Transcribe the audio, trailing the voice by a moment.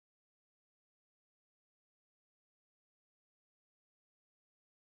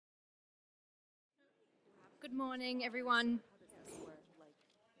Good morning, everyone.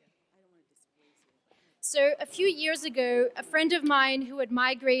 So a few years ago, a friend of mine who had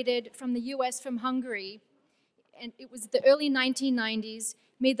migrated from the US from Hungary, and it was the early 1990s,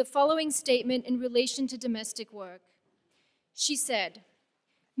 made the following statement in relation to domestic work. She said,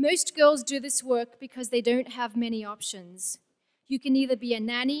 "Most girls do this work because they don't have many options. You can either be a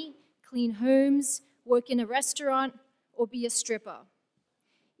nanny, clean homes, work in a restaurant, or be a stripper.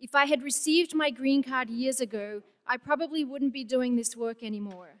 If I had received my green card years ago, I probably wouldn't be doing this work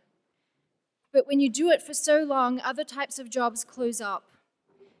anymore. But when you do it for so long, other types of jobs close up.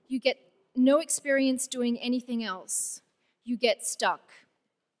 You get no experience doing anything else. You get stuck."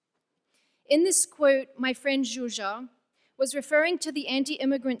 In this quote, my friend Zsuzsa was referring to the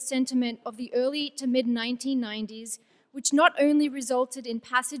anti-immigrant sentiment of the early to mid-1990s, which not only resulted in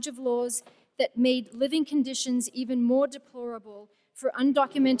passage of laws that made living conditions even more deplorable for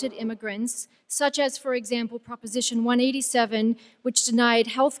undocumented immigrants, such as, for example, Proposition 187, which denied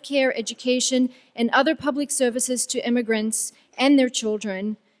health care, education, and other public services to immigrants and their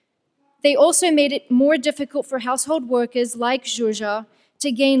children. They also made it more difficult for household workers like Zsuzsa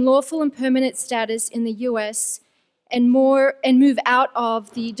to gain lawful and permanent status in the US and move out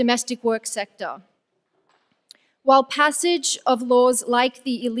of the domestic work sector. While passage of laws like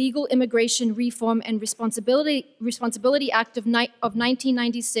the Illegal Immigration Reform and Responsibility Act of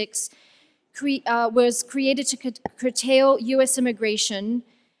 1996 was created to curtail US immigration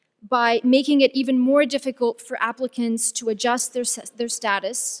by making it even more difficult for applicants to adjust their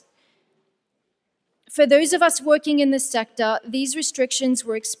status, for those of us working in this sector, these restrictions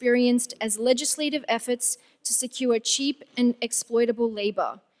were experienced as legislative efforts to secure cheap and exploitable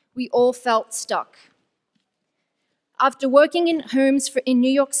labor. We all felt stuck. After working in homes in New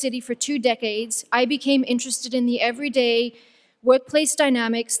York City for 2 decades, I became interested in the everyday workplace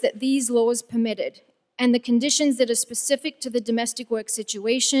dynamics that these laws permitted and the conditions that are specific to the domestic work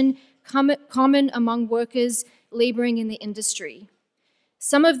situation common among workers laboring in the industry.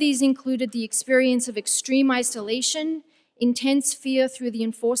 Some of these included the experience of extreme isolation, intense fear through the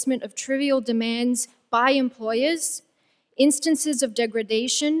enforcement of trivial demands by employers, instances of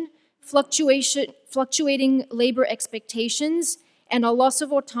degradation, fluctuating labor expectations, and a loss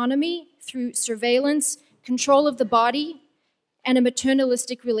of autonomy through surveillance, control of the body, and a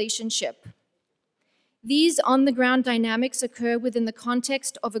maternalistic relationship. These on-the-ground dynamics occur within the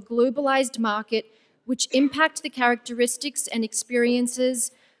context of a globalized market which impact the characteristics and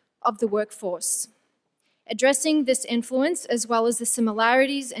experiences of the workforce. Addressing this influence, as well as the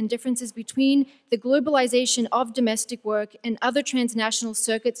similarities and differences between the globalization of domestic work and other transnational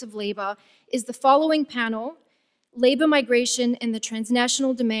circuits of labor, is the following panel, Labor Migration and the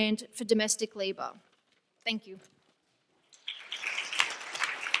Transnational Demand for Domestic Labor. Thank you.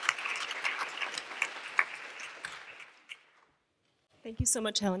 Thank you so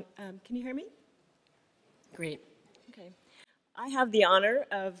much, Helen. Can you hear me? Great. Okay. I have the honor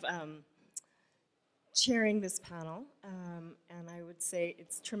of chairing this panel, and I would say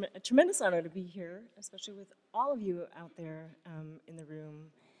it's a tremendous honor to be here, especially with all of you out there in the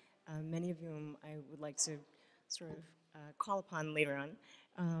room, many of whom I would like to sort of call upon later on.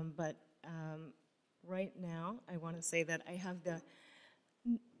 But right now, I want to say that I have the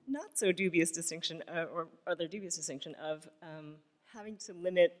not so dubious distinction, or rather dubious distinction of having to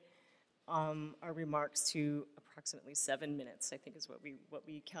limit our remarks to approximately 7 minutes, I think is what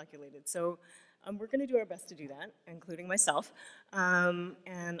we calculated. So we're going to do our best to do that, including myself.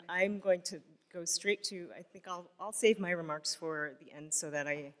 And I'm going to go straight to, I think I'll save my remarks for the end so that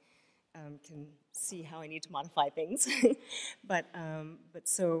I can see how I need to modify things. but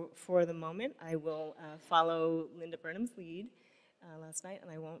so for the moment, I will follow Linda Burnham's lead last night, and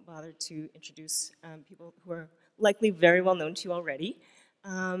I won't bother to introduce people who are likely very well known to you already.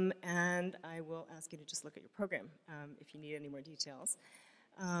 And I will ask you to just look at your program if you need any more details.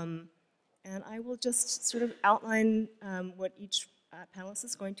 And I will just sort of outline what each panelist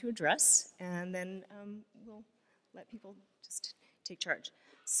is going to address, and then we'll let people just take charge.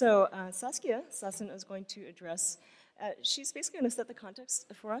 So Saskia Sassen is going to address, she's basically going to set the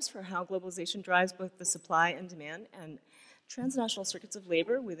context for us for how globalization drives both the supply and demand and transnational circuits of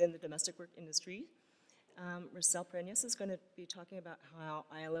labor within the domestic work industry. Rhacel Parreñas is going to be talking about how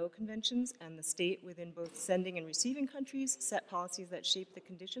ILO conventions and the state within both sending and receiving countries set policies that shape the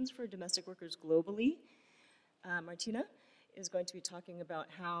conditions for domestic workers globally. Martina is going to be talking about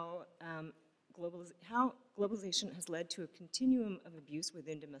how globalization has led to a continuum of abuse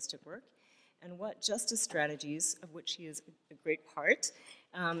within domestic work and what justice strategies, of which she is a great part,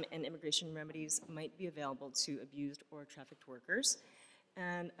 and immigration remedies might be available to abused or trafficked workers.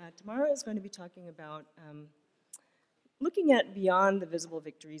 And Tamara is going to be talking about looking at beyond the visible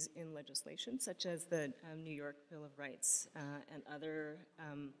victories in legislation, such as the New York Bill of Rights and other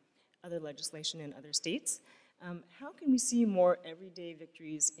legislation in other states. How can we see more everyday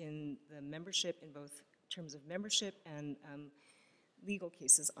victories in the membership, in both terms of membership and legal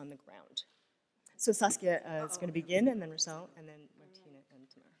cases on the ground? So Saskia is going to begin, and then Rhacel, and then Martina and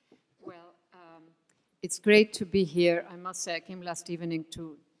Tamara. Well, it's great to be here. I must say, I came last evening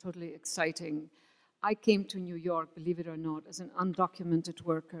to totally exciting. I came to New York, believe it or not, as an undocumented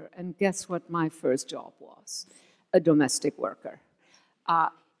worker, and guess what my first job was? A domestic worker.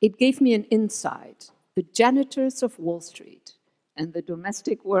 It gave me an insight. The janitors of Wall Street and the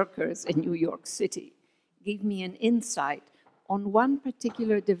domestic workers in New York City gave me an insight on one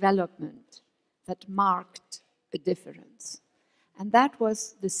particular development that marked a difference. And that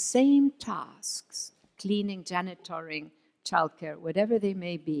was the same tasks, cleaning, janitoring, childcare, whatever they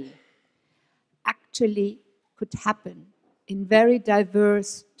may be, actually could happen in very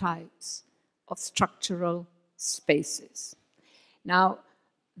diverse types of structural spaces. Now,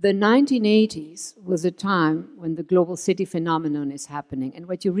 the 1980s was a time when the global city phenomenon is happening, and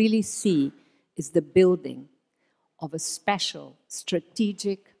what you really see is the building of a special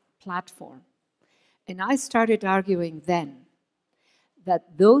strategic platform. And I started arguing then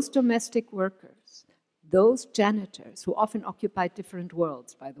that those domestic workers, those janitors, who often occupy different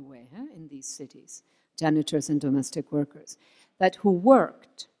worlds, by the way, in these cities, janitors and domestic workers, that who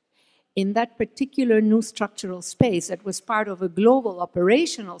worked in that particular new structural space that was part of a global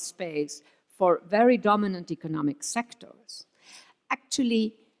operational space for very dominant economic sectors,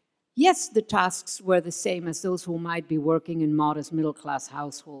 actually, yes, the tasks were the same as those who might be working in modest middle-class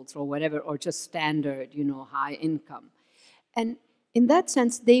households or whatever, or just standard, high income. And in that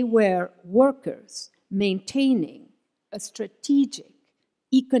sense, they were workers maintaining a strategic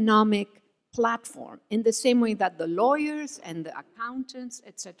economic platform in the same way that the lawyers and the accountants,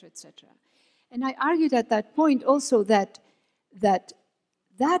 et cetera, et cetera. And I argued at that point also that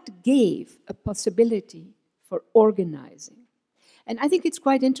gave a possibility for organizing. And I think it's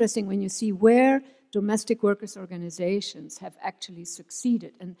quite interesting when you see where domestic workers' organizations have actually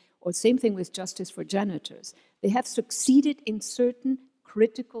succeeded, or same thing with Justice for Janitors. They have succeeded in certain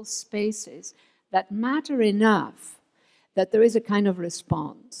critical spaces that matter enough that there is a kind of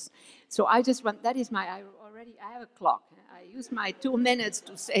response. So I just want, that is I have a clock. I used my 2 minutes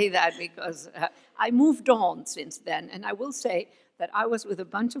to say that because I moved on since then. And I will say that I was with a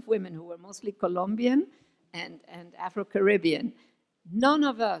bunch of women who were mostly Colombian and Afro-Caribbean. None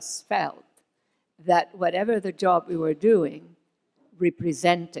of us felt that whatever the job we were doing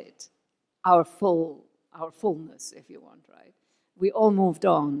represented our fullness, if you want, right? We all moved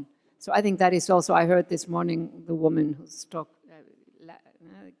on. So I think that is also, I heard this morning the woman who's talked,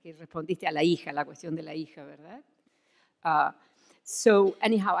 que respondiste a la hija, la cuestión de la hija, ¿verdad? So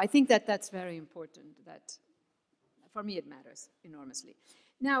anyhow, I think that that's very important. That, for me, it matters enormously.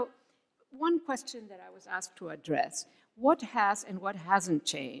 Now, one question that I was asked to address, what has and what hasn't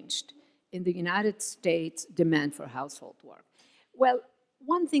changed in the United States demand for household work? Well,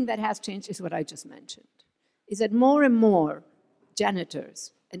 one thing that has changed is what I just mentioned, is that more and more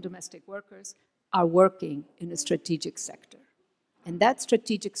janitors and domestic workers are working in a strategic sector. And that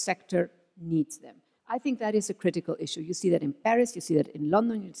strategic sector needs them. I think that is a critical issue. You see that in Paris, you see that in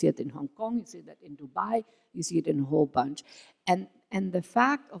London, you see it in Hong Kong, you see that in Dubai, you see it in a whole bunch. And the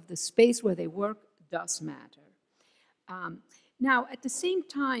fact of the space where they work does matter. Now, at the same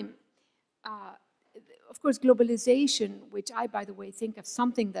time, of course, globalization, which I, by the way, think of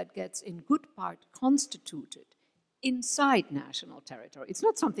something that gets in good part constituted inside national territory. It's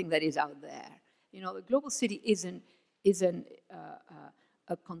not something that is out there. The global city is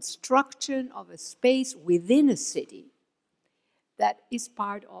a construction of a space within a city that is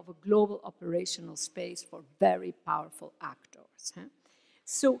part of a global operational space for very powerful actors.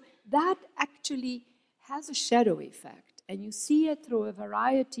 So that actually has a shadow effect, and you see it through a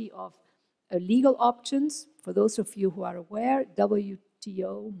variety of legal options. For those of you who are aware,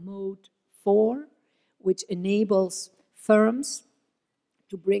 WTO Mode 4, which enables firms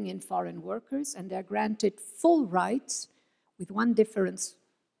to bring in foreign workers, and they're granted full rights with one difference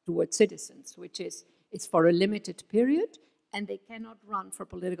towards citizens, which is it's for a limited period, and they cannot run for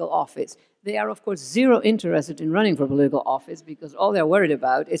political office. They are, of course, zero interested in running for political office because all they're worried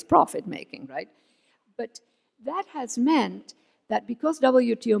about is profit-making, right? But that has meant that because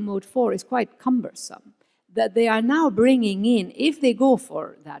WTO Mode 4 is quite cumbersome, that they are now bringing in, if they go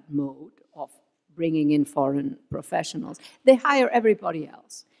for that mode of bringing in foreign professionals, they hire everybody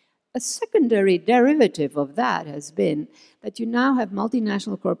else. A secondary derivative of that has been that you now have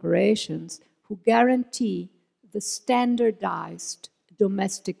multinational corporations who guarantee the standardized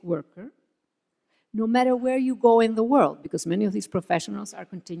domestic worker, no matter where you go in the world, because many of these professionals are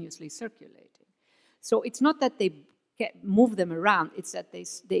continuously circulating. So it's not that they move them around, it's that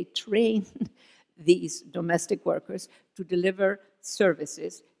they train these domestic workers to deliver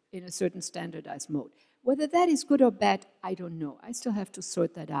services in a certain standardized mode. Whether that is good or bad, I don't know. I still have to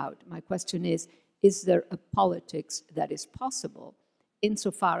sort that out. My question is there a politics that is possible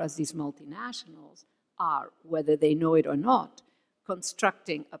insofar as these multinationals are, whether they know it or not,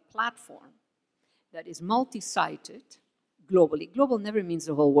 constructing a platform that is multi-sited globally. Global never means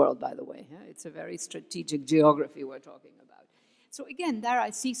the whole world, by the way. It's a very strategic geography we're talking about. So again, there I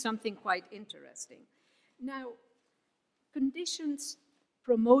see something quite interesting. Now, conditions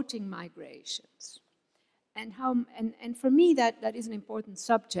promoting migrations. And for me, that is an important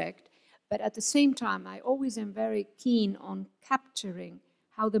subject, but at the same time, I always am very keen on capturing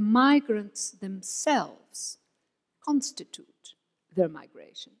how the migrants themselves constitute their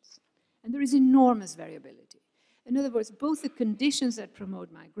migrations. And there is enormous variability. In other words, both the conditions that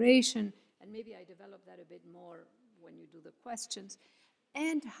promote migration, and maybe I develop that a bit more when you do the questions,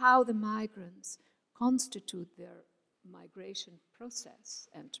 and how the migrants constitute their migration process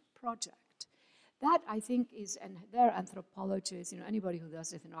and project. That, I think, is, and their anthropologists, anybody who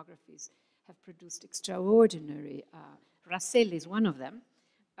does ethnographies have produced extraordinary, Rhacel is one of them.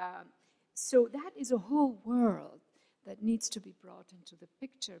 So that is a whole world that needs to be brought into the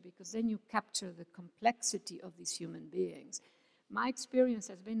picture, because then you capture the complexity of these human beings. My experience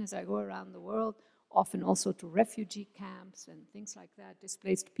has been, as I go around the world, often also to refugee camps and things like that,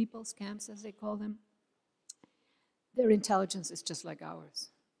 displaced people's camps, as they call them, their intelligence is just like ours.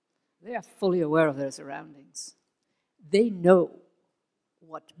 They are fully aware of their surroundings. They know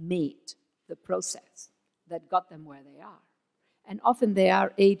what made the process that got them where they are. And often they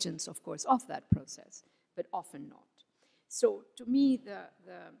are agents, of course, of that process, but often not. So to me,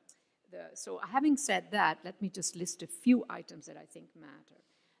 so having said that, let me just list a few items that I think matter.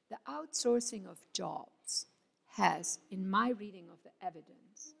 The outsourcing of jobs has, in my reading of the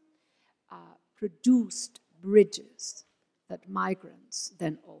evidence, produced bridges that migrants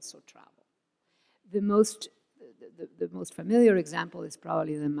then also travel. The most familiar example is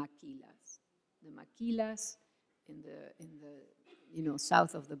probably the maquilas. The maquilas in the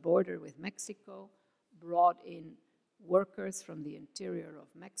south of the border with Mexico brought in workers from the interior of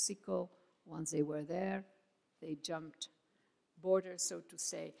Mexico. Once they were there, they jumped borders, so to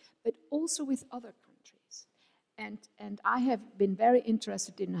say, but also with other countries. And I have been very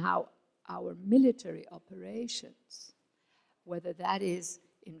interested in how our military operations, whether that is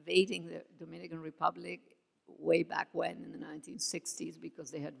invading the Dominican Republic way back when in the 1960s because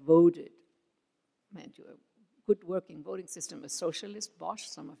they had voted, meant you a good working voting system, a socialist, Bosch,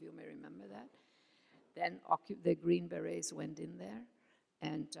 some of you may remember that. Then the Green Berets went in there,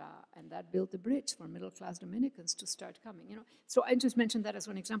 and that built a bridge for middle-class Dominicans to start coming. So I just mentioned that as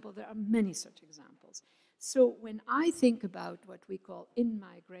one example. There are many such examples. So when I think about what we call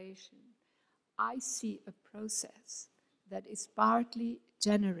in-migration, I see a process that is partly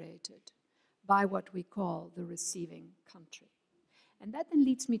generated by what we call the receiving country. And that then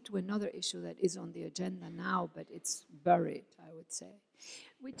leads me to another issue that is on the agenda now, but it's buried, I would say,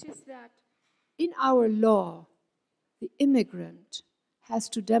 which is that in our law, the immigrant has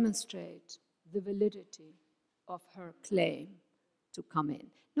to demonstrate the validity of her claim to come in.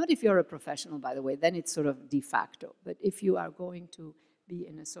 Not if you're a professional, by the way, then it's sort of de facto, but if you are going to be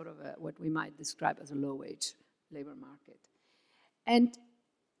in a sort of what we might describe as a low-wage labor market. And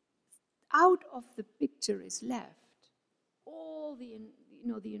out of the picture is left all the,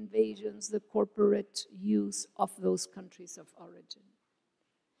 the invasions, the corporate use of those countries of origin.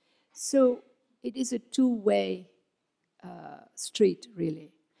 So it is a two-way street,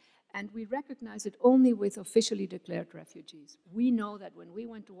 really. And we recognize it only with officially declared refugees. We know that when we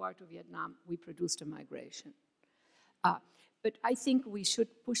went to war to Vietnam, we produced a migration. But I think we should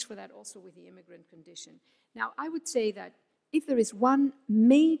push for that also with the immigrant condition. Now, I would say that if there is one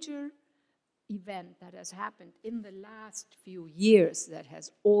major event that has happened in the last few years that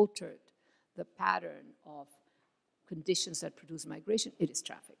has altered the pattern of conditions that produce migration, it is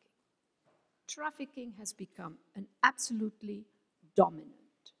trafficking. Trafficking has become an absolutely dominant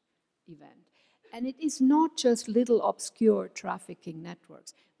event. And it is not just little obscure trafficking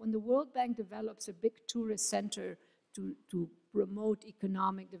networks. When the World Bank develops a big tourist center to promote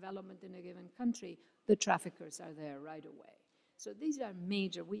economic development in a given country, the traffickers are there right away. So these are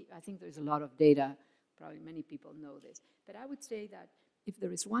major. I think there's a lot of data, probably many people know this. But I would say that if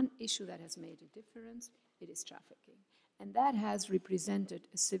there is one issue that has made a difference, it is trafficking. And that has represented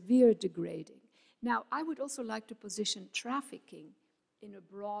a severe degrading. Now, I would also like to position trafficking in a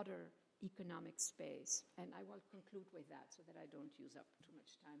broader economic space, and I will conclude with that so that I don't use up too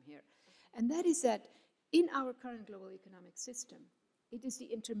much time here. And that is that in our current global economic system, it is the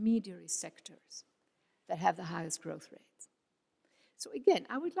intermediary sectors that have the highest growth rates. So again,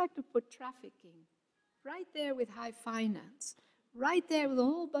 I would like to put trafficking right there with high finance, right there with a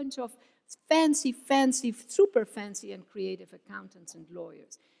whole bunch of fancy, super fancy and creative accountants and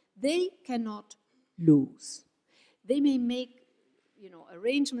lawyers. They cannot lose. They may make,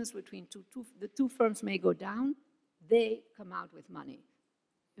 arrangements between the two firms may go down, they come out with money.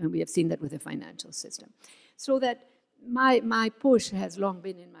 And we have seen that with the financial system. So that my push has long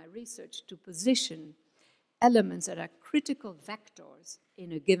been in my research to position elements that are critical vectors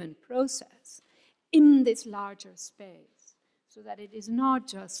in a given process in this larger space, so that it is not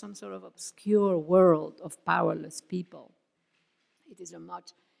just some sort of obscure world of powerless people.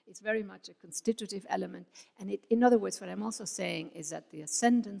 It's very much a constitutive element. And in other words, what I'm also saying is that the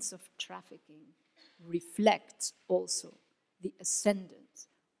ascendance of trafficking reflects also the ascendance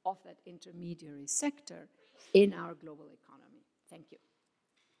of that intermediary sector in our global economy. Thank you.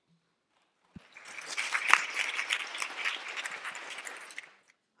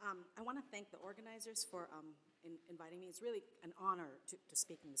 I want to thank the organizers for inviting me. It's really an honor to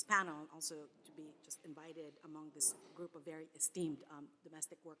speak in this panel and also to be just invited among this group of very esteemed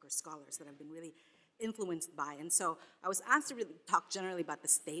domestic worker scholars that I've been really influenced by. And so I was asked to really talk generally about the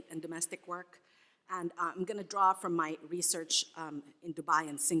state and domestic work. And I'm going to draw from my research in Dubai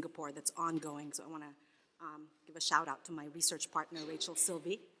and Singapore that's ongoing. So I want to give a shout out to my research partner, Rhacel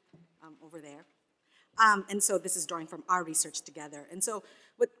Sylvie, over there. And so this is drawing from our research together. And so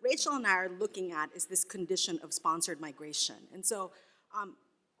what Rhacel and I are looking at is this condition of sponsored migration. And so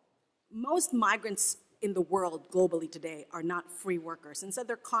most migrants in the world globally today are not free workers. Instead,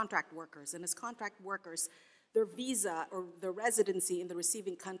 they're contract workers. And as contract workers, their visa or their residency in the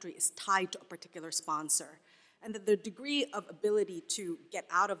receiving country is tied to a particular sponsor. And that the degree of ability to get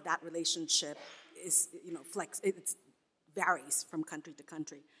out of that relationship is, it varies from country to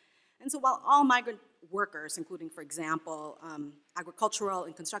country. And so while all migrant workers, including, for example, agricultural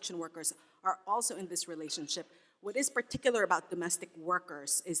and construction workers, are also in this relationship, what is particular about domestic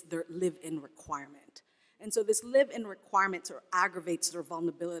workers is their live-in requirement. And so this live-in requirement sort of aggravates their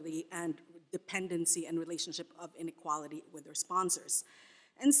vulnerability and dependency and relationship of inequality with their sponsors.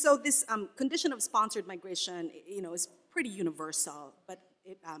 And so this condition of sponsored migration, is pretty universal, but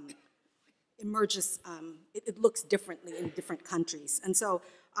it emerges, it looks differently in different countries. And so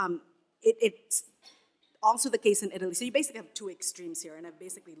it's also the case in Italy. So you basically have two extremes here, and I've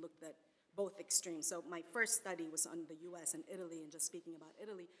basically looked at both extremes. So my first study was on the US and Italy, and just speaking about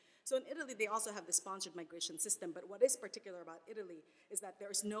Italy. So in Italy, they also have the sponsored migration system, but what is particular about Italy is that there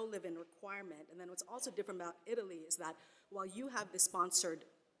is no live-in requirement. And then what's also different about Italy is that while you have the sponsor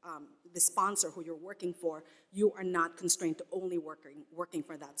who you're working for, you are not constrained to only working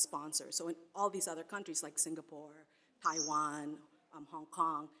for that sponsor. So in all these other countries like Singapore, Taiwan, Hong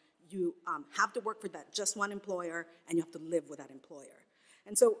Kong, you have to work for that just one employer, and you have to live with that employer.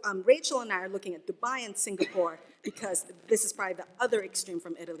 And so Rhacel and I are looking at Dubai and Singapore because this is probably the other extreme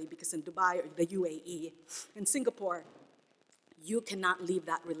from Italy, because in Dubai or the UAE, in Singapore, you cannot leave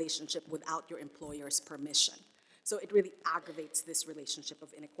that relationship without your employer's permission. So it really aggravates this relationship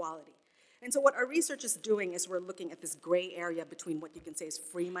of inequality. And so what our research is doing is we're looking at this gray area between what you can say is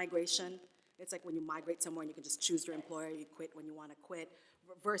free migration. It's like when you migrate somewhere and you can just choose your employer, you quit when you want to quit,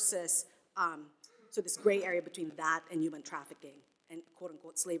 versus so this gray area between that and human trafficking and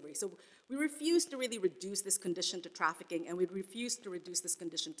quote-unquote slavery. So we refuse to really reduce this condition to trafficking, and we refuse to reduce this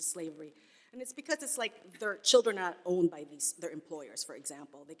condition to slavery. And it's because it's like their children are not owned by their employers, for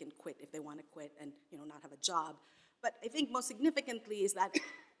example. They can quit if they want to quit and not have a job. But I think most significantly is that,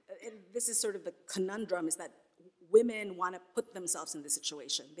 and this is sort of the conundrum, is that women want to put themselves in this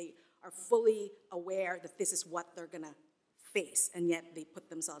situation. They are fully aware that this is what they're going to face, and yet they put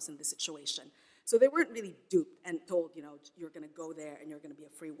themselves in this situation. So they weren't really duped and told, you're going to go there and you're going to be a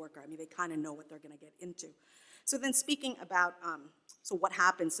free worker. I mean, they kind of know what they're going to get into. So then speaking about, so what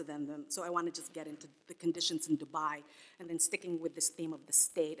happens to them, so I want to just get into the conditions in Dubai, and then sticking with this theme of the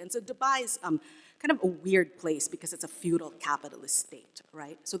state. And so Dubai is kind of a weird place because it's a feudal capitalist state,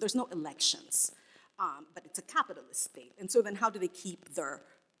 right? So there's no elections, but it's a capitalist state. And so then how do they keep their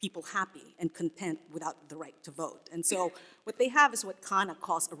people happy and content without the right to vote? And so what they have is what Kana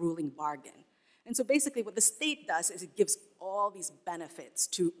calls a ruling bargain. And so basically what the state does is it gives all these benefits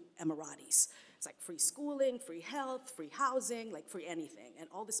to Emiratis. It's like free schooling, free health, free housing, like free anything, and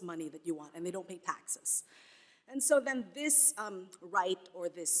all this money that you want, and they don't pay taxes. And so then this right or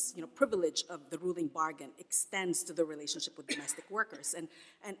this privilege of the ruling bargain extends to the relationship with domestic workers.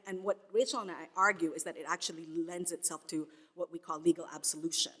 And what Rhacel and I argue is that it actually lends itself to what we call legal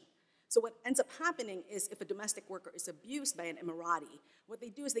absolution. So what ends up happening is if a domestic worker is abused by an Emirati, what they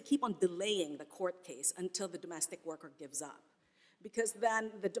do is they keep on delaying the court case until the domestic worker gives up. Because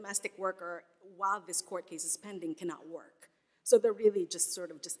then the domestic worker, while this court case is pending, cannot work. So they're really just sort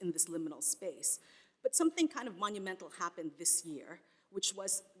of just in this liminal space. But something kind of monumental happened this year, which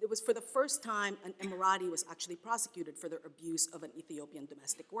was, it was for the first time an Emirati was actually prosecuted for their abuse of an Ethiopian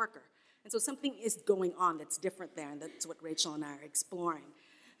domestic worker. And so something is going on that's different there, and that's what Rhacel and I are exploring.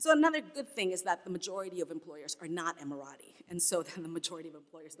 So another good thing is that the majority of employers are not Emirati, and so then the majority of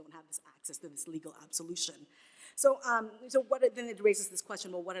employers don't have this access to this legal absolution. So, then it raises this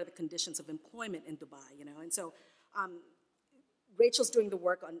question, well, what are the conditions of employment in Dubai, And so Rachel's doing the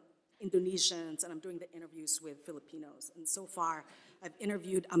work on Indonesians, and I'm doing the interviews with Filipinos. And so far, I've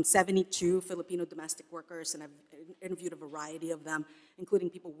interviewed 72 Filipino domestic workers, and I've interviewed a variety of them, including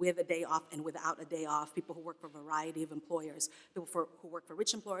people with a day off and without a day off, people who work for a variety of employers, people who work for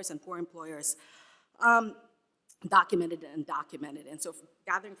rich employers and poor employers, documented and undocumented. And so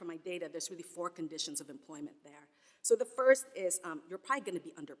gathering from my data, there's really 4 conditions of employment there. So the first is you're probably going to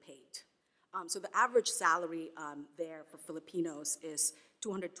be underpaid. So the average salary there for Filipinos is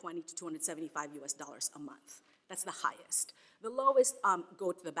 $220 to $275 a month. That's the highest. The lowest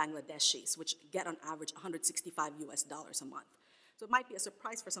go to the Bangladeshis, which get on average $165 a month. So it might be a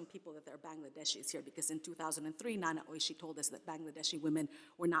surprise for some people that there are Bangladeshis here, because in 2003, Nana Oishi told us that Bangladeshi women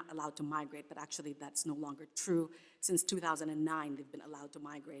were not allowed to migrate, but actually that's no longer true. Since 2009, they've been allowed to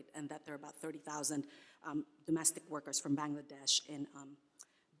migrate, and that there are about 30,000 domestic workers from Bangladesh in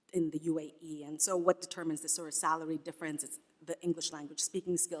the UAE. And so what determines this sort of salary difference? It's the English language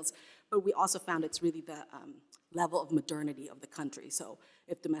speaking skills, but we also found it's really the level of modernity of the country. So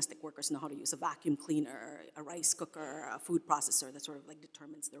if domestic workers know how to use a vacuum cleaner, a rice cooker, a food processor, that sort of like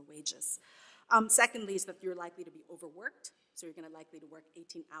determines their wages. Secondly is that you're likely to be overworked, so you're gonna likely to work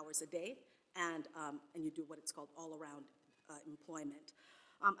 18 hours a day, and you do what it's called all-around employment.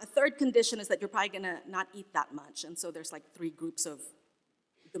 A third condition is that you're probably gonna not eat that much, and so there's like 3 groups of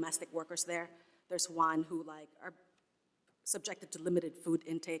domestic workers there. There's one who are subjected to limited food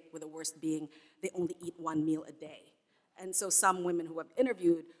intake, with the worst being they only eat 1 meal a day. And so some women who I've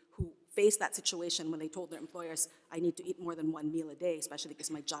interviewed who face that situation when they told their employers, I need to eat more than 1 meal a day, especially because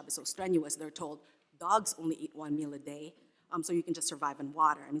my job is so strenuous, they're told dogs only eat 1 meal a day, so you can just survive on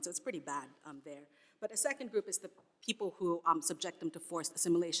water. I mean, so it's pretty bad there. But a second group is the people who subject them to forced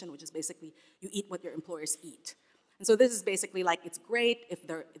assimilation, which is basically you eat what your employers eat. And so this is basically like, it's great if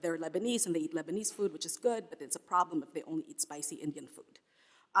they're Lebanese and they eat Lebanese food, which is good, but it's a problem if they only eat spicy Indian food.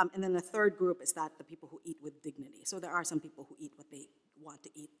 And then the third group is that the people who eat with dignity. So there are some people who eat what they want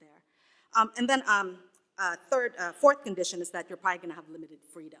to eat there. And then fourth condition is that you're probably gonna have limited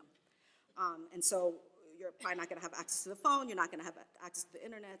freedom. And so you're probably not gonna have access to the phone, you're not gonna have access to the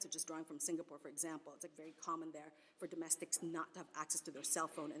internet, so just drawing from Singapore, for example, it's like very common there for domestics not to have access to their cell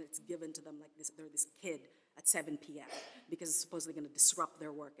phone, and it's given to them like this, they're this kid at 7 p.m. because it's supposedly gonna disrupt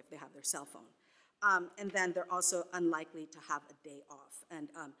their work if they have their cell phone. And then they're also unlikely to have a day off.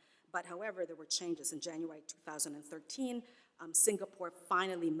 But however, there were changes. In January 2013, Singapore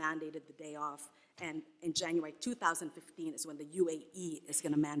finally mandated the day off, and in January 2015 is when the UAE is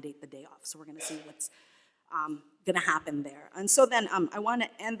gonna mandate the day off. So we're gonna see what's gonna happen there. And so then I wanna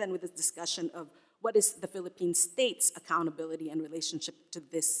end then with this discussion of what is the Philippine state's accountability and relationship to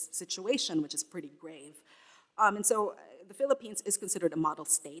this situation, which is pretty grave. And so the Philippines is considered a model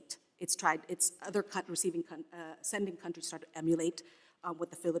state. It's other sending countries try to emulate what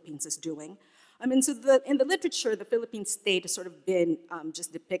the Philippines is doing. And so in the literature, the Philippine state has sort of been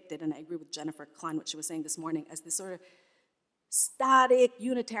just depicted, and I agree with Jennifer Klein, what she was saying this morning, as this sort of static,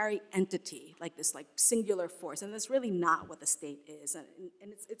 unitary entity, like this singular force, and that's really not what the state is, and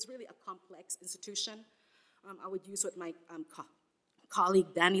it's really a complex institution. I would use what my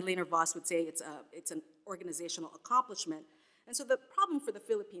colleague Danny Lehner-Voss would say, it's an organizational accomplishment. And so the problem for the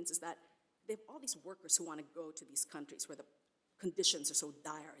Philippines is that they have all these workers who want to go to these countries where the conditions are so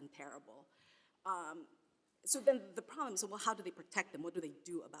dire and terrible. So then the problem is, well, how do they protect them? What do they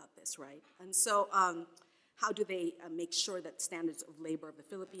do about this, right? And so how do they make sure that standards of labor of the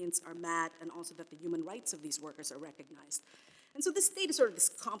Philippines are met, and also that the human rights of these workers are recognized? And so the state is sort of this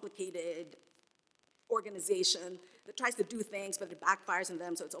complicated organization that tries to do things, but it backfires on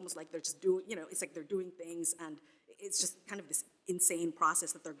them, so it's almost like they're just doing, it's like they're doing things, and it's just kind of this insane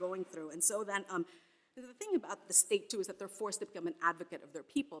process that they're going through. And so then the thing about the state, too, is that they're forced to become an advocate of their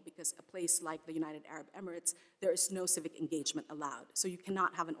people, because a place like the United Arab Emirates, there is no civic engagement allowed. So you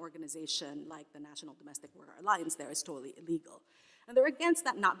cannot have an organization like the National Domestic Worker Alliance there. It's totally illegal. And they're against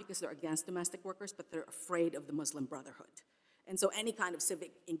that, not because they're against domestic workers, but they're afraid of the Muslim Brotherhood. And so any kind of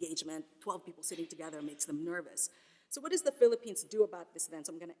civic engagement, 12 people sitting together, makes them nervous. So what does the Philippines do about this then?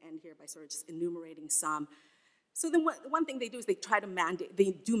 So I'm going to end here by sort of just enumerating some. So then one thing they do is they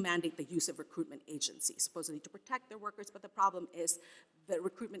do mandate the use of recruitment agencies, supposedly to protect their workers, but the problem is the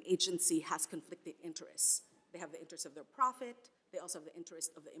recruitment agency has conflicting interests. They have the interest of their profit, they also have the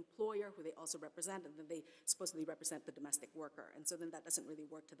interest of the employer, who they also represent, and then they supposedly represent the domestic worker. And so then that doesn't really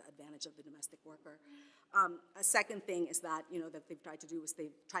work to the advantage of the domestic worker. A second thing is that, that they've tried to do is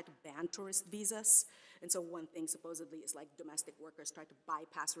they've tried to ban tourist visas. And so one thing supposedly is like domestic workers try to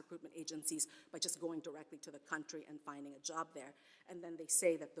bypass recruitment agencies by just going directly to the country and finding a job there. And then they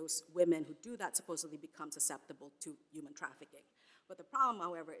say that those women who do that supposedly become susceptible to human trafficking. But the problem,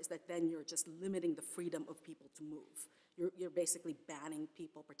 however, is that then you're just limiting the freedom of people to move. You're basically banning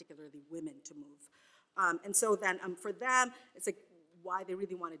people, particularly women, to move. And so then for them, it's like why they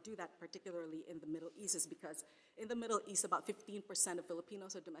really want to do that, particularly in the Middle East, is because in the Middle East, about 15% of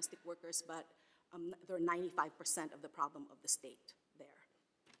Filipinos are domestic workers, but they're 95% of the problem of the state there.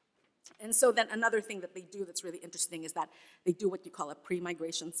 And so then another thing that they do that's really interesting is that they do what you call a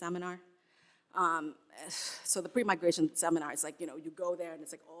pre-migration seminar. So the pre-migration seminar is like, you go there and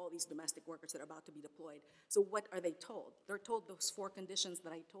it's like all these domestic workers that are about to be deployed. So what are they told? They're told those 4 conditions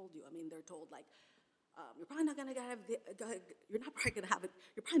that I told you. I mean, they're told like, you're probably not gonna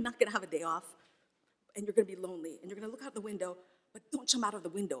have a day off, and you're gonna be lonely, and you're gonna look out the window, but don't jump out of the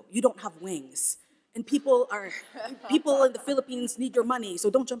window. You don't have wings. And people in the Philippines need your money, so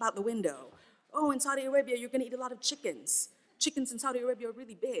don't jump out the window. Oh, in Saudi Arabia, you're gonna eat a lot of chickens. Chickens in Saudi Arabia are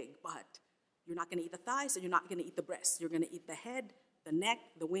really big, but you're not gonna eat the thighs, and you're not gonna eat the breasts. You're gonna eat the head, the neck,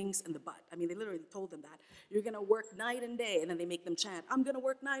 the wings, and the butt. I mean, they literally told them that. You're gonna work night and day, and then they make them chant, I'm gonna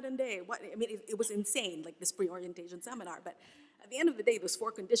work night and day. What? I mean, it was insane, like this pre-orientation seminar. But at the end of the day, those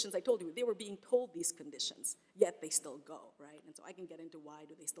 4 conditions I told you, they were being told these conditions, yet they still go, right? And so I can get into why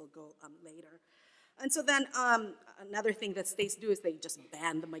do they still go later. And so then another thing that states do is they just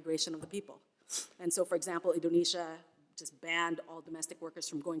ban the migration of the people. And so, for example, Indonesia just banned all domestic workers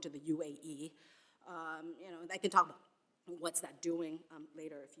from going to the UAE. I can talk about what's that doing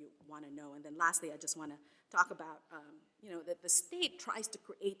later if you want to know. And then lastly, I just want to talk about, that the state tries to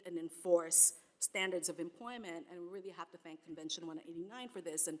create and enforce standards of employment, and we really have to thank Convention 189 for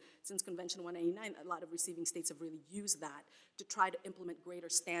this. And since Convention 189, a lot of receiving states have really used that to try to implement greater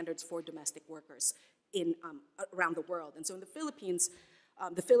standards for domestic workers around the world. And so in the Philippines,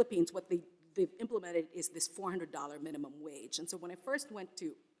 what they've implemented is this $400 minimum wage. And so when I first went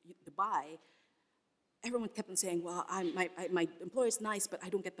to Dubai, everyone kept on saying, well, my employer's nice, but I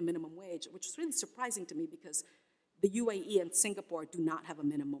don't get the minimum wage, which was really surprising to me because the UAE and Singapore do not have a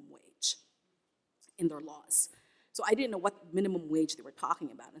minimum wage in their laws. So I didn't know what minimum wage they were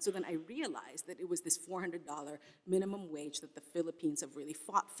talking about. And so then I realized that it was this $400 minimum wage that the Philippines have really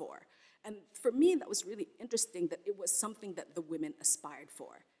fought for. And for me, that was really interesting that it was something that the women aspired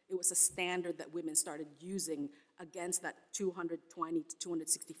for. It was a standard that women started using against that $220 to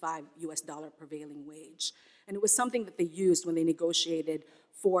 $265 US prevailing wage. And it was something that they used when they negotiated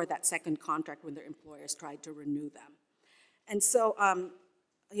for that second contract when their employers tried to renew them. And so,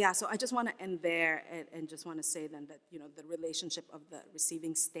 so I just want to end there and just want to say then that, the relationship of the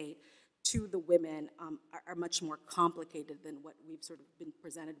receiving state to the women are much more complicated than what we've sort of been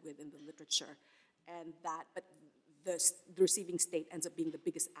presented with in the literature. And but the receiving state ends up being the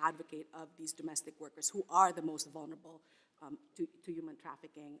biggest advocate of these domestic workers who are the most vulnerable to human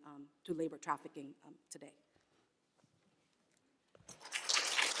trafficking, to labor trafficking today.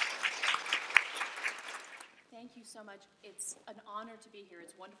 Thank you so much. It's an honor to be here.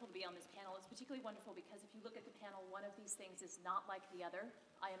 It's wonderful to be on this panel. It's particularly wonderful because if you look at the panel, one of these things is not like the other.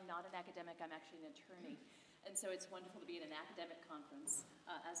 I am not an academic. I'm actually an attorney. And so it's wonderful to be at an academic conference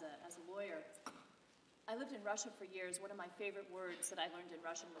as a lawyer. I lived in Russia for years. One of my favorite words that I learned in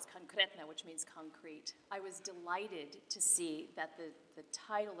Russian was konkretno, which means concrete. I was delighted to see that the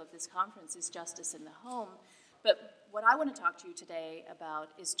title of this conference is Justice in the Home. But what I want to talk to you today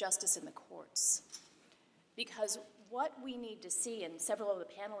about is justice in the courts. Because what we need to see, and several of the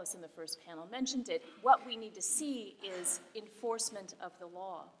panelists in the first panel mentioned it, what we need to see is enforcement of the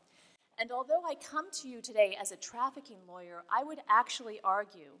law. And although I come to you today as a trafficking lawyer, I would actually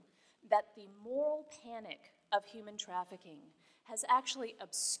argue that the moral panic of human trafficking has actually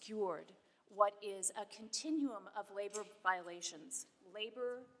obscured what is a continuum of labor violations,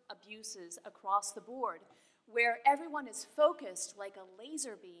 labor abuses across the board, where everyone is focused like a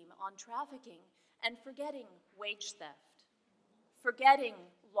laser beam on trafficking and forgetting wage theft, forgetting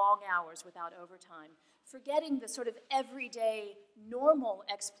long hours without overtime, forgetting the sort of everyday normal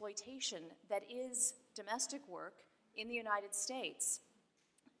exploitation that is domestic work in the United States.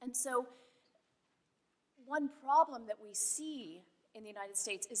 And so one problem that we see in the United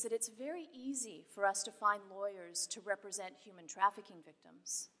States is that it's very easy for us to find lawyers to represent human trafficking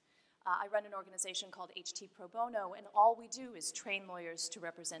victims. I run an organization called HT Pro Bono, and all we do is train lawyers to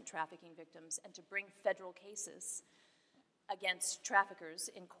represent trafficking victims and to bring federal cases against traffickers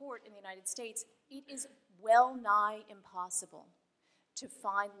in court in the United States. It is well nigh impossible to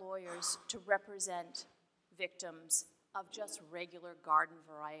find lawyers to represent victims of just regular garden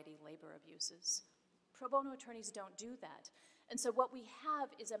variety labor abuses. Pro bono attorneys don't do that. And so what we have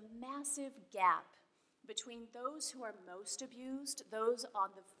is a massive gap between those who are most abused, those on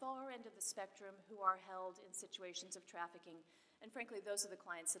the far end of the spectrum who are held in situations of trafficking, and frankly, those are the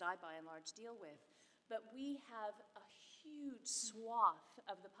clients that I by and large deal with. But we have a huge swath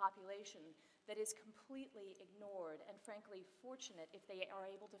of the population that is completely ignored, and frankly fortunate if they are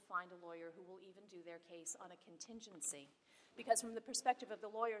able to find a lawyer who will even do their case on a contingency. Because from the perspective of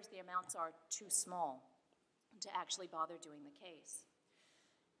the lawyers, the amounts are too small to actually bother doing the case.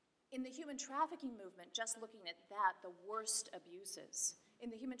 In the human trafficking movement, just looking at that, the worst abuses, in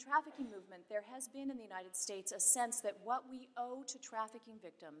the human trafficking movement, there has been in the United States a sense that what we owe to trafficking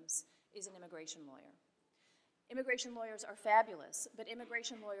victims is an immigration lawyer. Immigration lawyers are fabulous, but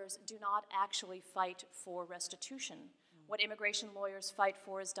immigration lawyers do not actually fight for restitution. What immigration lawyers fight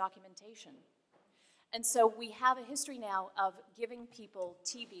for is documentation. And so we have a history now of giving people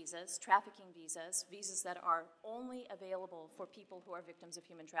T visas, trafficking visas, visas that are only available for people who are victims of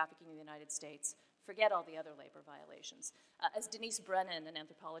human trafficking in the United States. Forget all the other labor violations. As Denise Brennan, an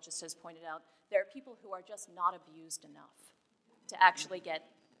anthropologist, has pointed out, there are people who are just not abused enough to actually get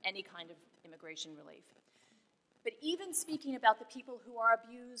any kind of immigration relief. But even speaking about the people who are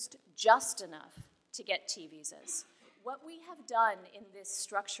abused just enough to get T visas, what we have done in this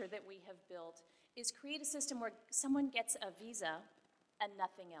structure that we have built is create a system where someone gets a visa and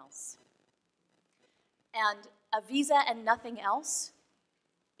nothing else. And a visa and nothing else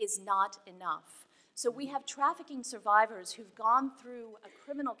is not enough. So we have trafficking survivors who've gone through a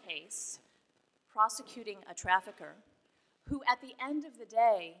criminal case prosecuting a trafficker who at the end of the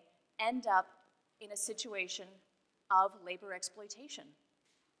day end up in a situation of labor exploitation.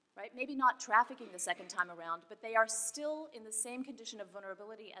 Right? Maybe not trafficking the second time around, but they are still in the same condition of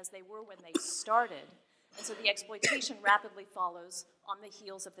vulnerability as they were when they started. And so the exploitation rapidly follows on the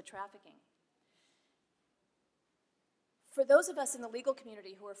heels of the trafficking. For those of us in the legal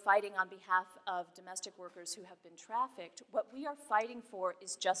community who are fighting on behalf of domestic workers who have been trafficked, what we are fighting for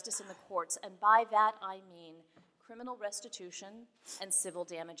is justice in the courts, and by that I mean criminal restitution and civil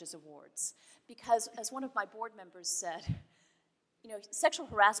damages awards. Because as one of my board members said, you know, sexual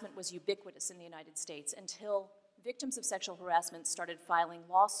harassment was ubiquitous in the United States until victims of sexual harassment started filing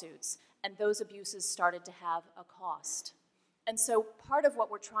lawsuits, and those abuses started to have a cost. And so part of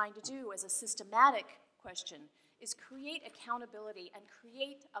what we're trying to do as a systematic question is create accountability and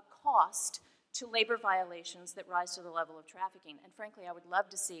create a cost to labor violations that rise to the level of trafficking. And frankly, I would love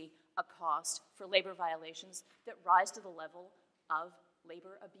to see a cost for labor violations that rise to the level of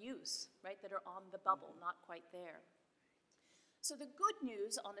labor abuse, right, that are on the bubble, not quite there. So the good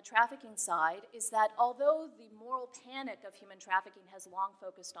news on the trafficking side is that although the moral panic of human trafficking has long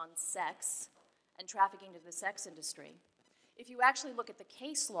focused on sex and trafficking to the sex industry, if you actually look at the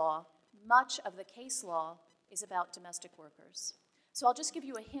case law, much of the case law is about domestic workers. So I'll just give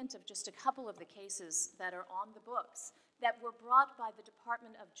you a hint of just a couple of the cases that are on the books that were brought by the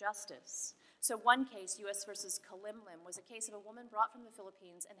Department of Justice. So one case, U.S. versus Kalimlim, was a case of a woman brought from the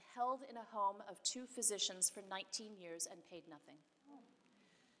Philippines and held in a home of 2 physicians for 19 years and paid nothing.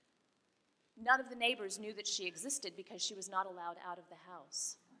 None of the neighbors knew that she existed because she was not allowed out of the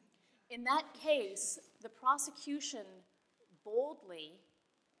house. In that case, the prosecution boldly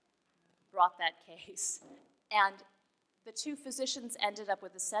brought that case, and the 2 physicians ended up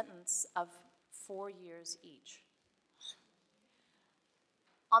with a sentence of 4 years each.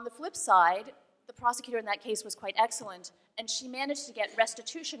 On the flip side, the prosecutor in that case was quite excellent, and she managed to get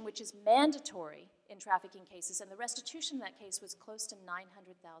restitution, which is mandatory in trafficking cases, and the restitution in that case was close to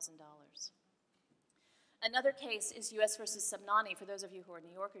 $900,000. Another case is U.S. versus Subnani. For those of you who are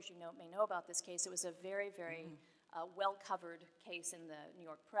New Yorkers, you may know about this case. It was a very, very well-covered case in the New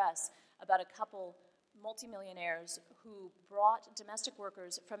York press about a couple multimillionaires who brought domestic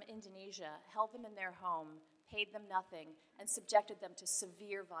workers from Indonesia, held them in their home, paid them nothing, and subjected them to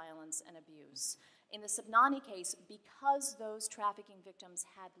severe violence and abuse. In the Subnani case, because those trafficking victims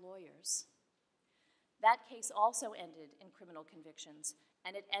had lawyers, that case also ended in criminal convictions,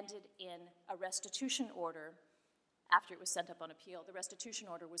 and it ended in a restitution order after it was sent up on appeal. The restitution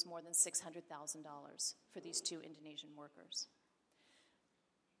order was more than $600,000 for these 2 Indonesian workers.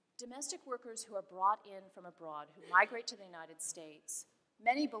 Domestic workers who are brought in from abroad, who migrate to the United States,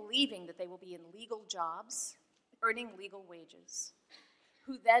 many believing that they will be in legal jobs, earning legal wages,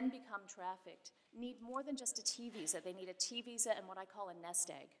 who then become trafficked, need more than just a T visa. They need a T visa and what I call a nest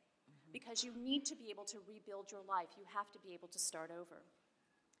egg, because you need to be able to rebuild your life. You have to be able to start over.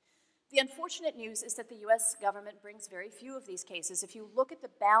 The unfortunate news is that the US government brings very few of these cases. If you look at the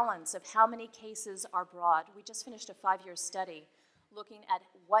balance of how many cases are brought, we just finished a 5-year study looking at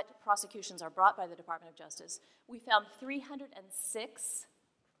what prosecutions are brought by the Department of Justice. We found 306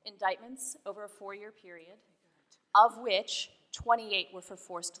 indictments over a 4-year period, of which 28 were for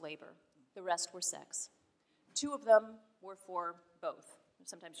forced labor. The rest were sex. 2 of them were for both.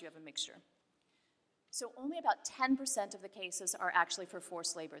 Sometimes you have a mixture. So only about 10% of the cases are actually for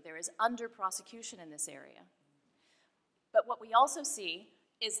forced labor. There is under-prosecution in this area. But what we also see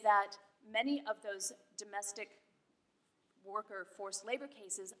is that many of those domestic worker forced labor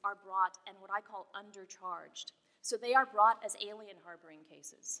cases are brought and what I call undercharged. So they are brought as alien harboring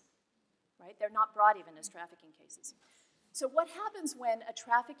cases, right? They're not brought even as trafficking cases. So what happens when a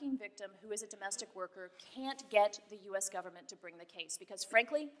trafficking victim who is a domestic worker can't get the US government to bring the case? Because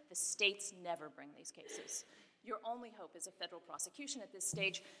frankly, the states never bring these cases. Your only hope is a federal prosecution at this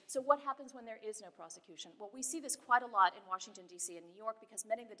stage. So what happens when there is no prosecution? Well, we see this quite a lot in Washington, D.C. and New York, because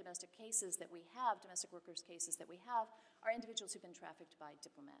many of the domestic cases that we have, domestic workers cases that we have, are individuals who've been trafficked by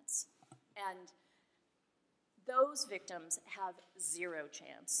diplomats. And those victims have zero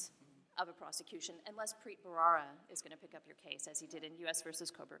chance of a prosecution, unless Preet Bharara is going to pick up your case, as he did in U.S.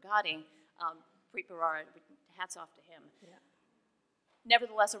 versus Khobragadi. Preet Bharara, hats off to him. Yeah.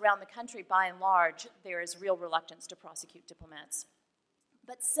 Nevertheless, around the country, by and large, there is real reluctance to prosecute diplomats.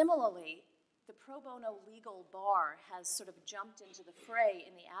 But similarly, the pro bono legal bar has sort of jumped into the fray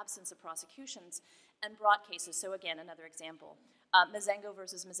in the absence of prosecutions and brought cases. So again, another example. Mazengo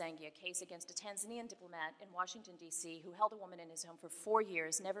versus Mazangi, a case against a Tanzanian diplomat in Washington, D.C., who held a woman in his home for 4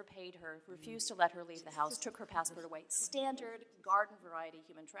 years, never paid her, refused to let her leave the house, took her passport away. Standard, garden variety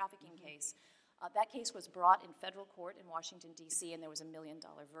human trafficking case. That case was brought in federal court in Washington, D.C., and there was $1 million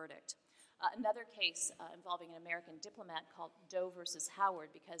verdict. Another case involving an American diplomat called Doe versus Howard,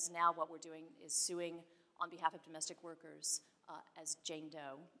 because now what we're doing is suing on behalf of domestic workers as Jane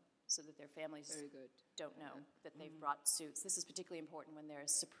Doe, so that their families don't know that they've brought suits. This is particularly important when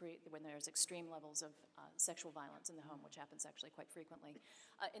there's extreme levels of sexual violence in the home, which happens actually quite frequently.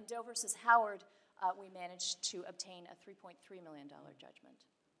 In Doe versus Howard, we managed to obtain a $3.3 million judgment.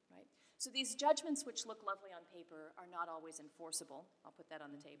 Right? So these judgments, which look lovely on paper, are not always enforceable. I'll put that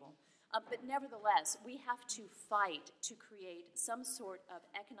on the table. But nevertheless, we have to fight to create some sort of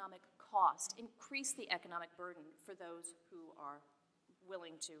economic cost, increase the economic burden for those who are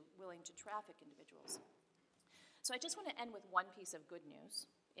willing to traffic individuals. So I just want to end with one piece of good news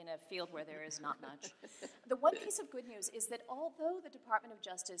in a field where there is not much. The one piece of good news is that although the Department of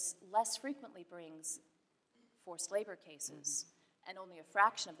Justice less frequently brings forced labor cases, and only a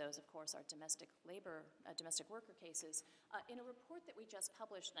fraction of those, of course, are domestic worker cases, in a report that we just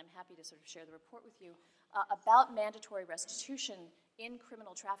published, and I'm happy to sort of share the report with you, about mandatory restitution in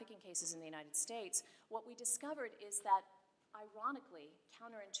criminal trafficking cases in the United States, what we discovered is that, ironically,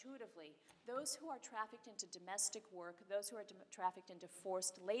 counterintuitively, those who are trafficked into domestic work, those who are trafficked into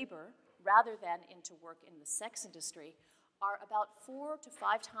forced labor, rather than into work in the sex industry, are about 4 to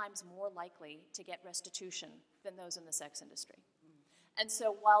 5 times more likely to get restitution than those in the sex industry. And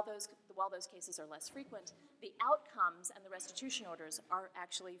so while those cases are less frequent, the outcomes and the restitution orders are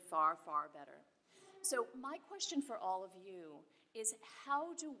actually far, far better. So my question for all of you is,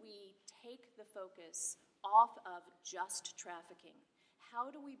 how do we take the focus off of just trafficking? How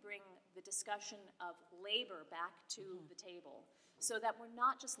do we bring the discussion of labor back to the table so that we're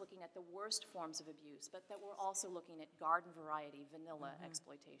not just looking at the worst forms of abuse, but that we're also looking at garden variety, vanilla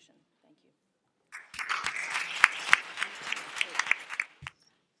exploitation? Thank you.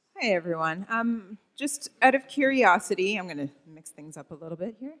 Hi, everyone. Just out of curiosity, I'm going to mix things up a little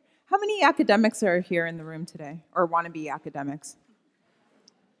bit here. How many academics are here in the room today, or want to be academics?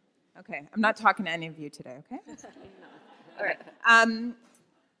 Okay, I'm not talking to any of you today, okay? All right.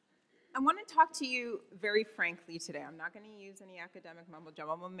 I want to talk to you very frankly today. I'm not going to use any academic mumbo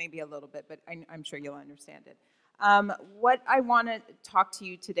jumbo, well, maybe a little bit, but I'm sure you'll understand it. What I want to talk to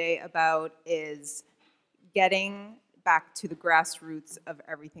you today about is getting back to the grassroots of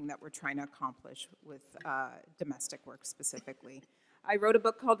everything that we're trying to accomplish with domestic work specifically. I wrote a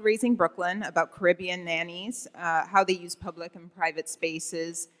book called Raising Brooklyn about Caribbean nannies, how they use public and private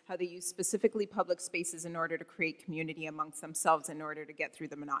spaces, how they use specifically public spaces in order to create community amongst themselves in order to get through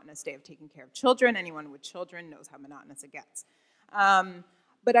the monotonous day of taking care of children. Anyone with children knows how monotonous it gets.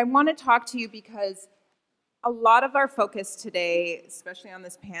 But I want to talk to you because a lot of our focus today, especially on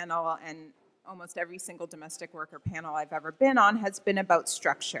this panel and almost every single domestic worker panel I've ever been on, has been about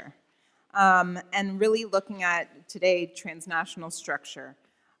structure. And really looking at today transnational structure.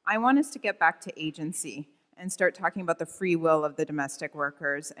 I want us to get back to agency and start talking about the free will of the domestic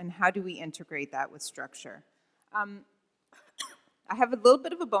workers and how do we integrate that with structure. I have a little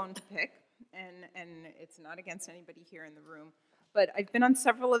bit of a bone to pick, and it's not against anybody here in the room, but I've been on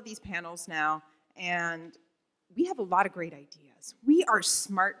several of these panels now, and we have a lot of great ideas. We are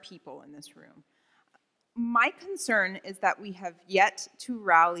smart people in this room. My concern is that we have yet to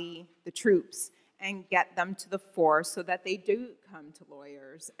rally the troops and get them to the fore so that they do come to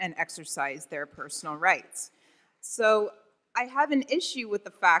lawyers and exercise their personal rights. So I have an issue with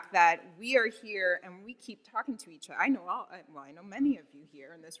the fact that we are here and we keep talking to each other. I know many of you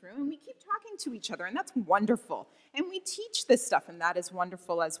here in this room, and we keep talking to each other, and that's wonderful. And we teach this stuff, and that is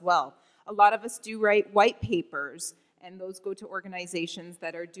wonderful as well. A lot of us do write white papers, and those go to organizations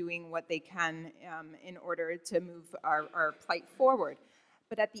that are doing what they can in order to move our plight forward.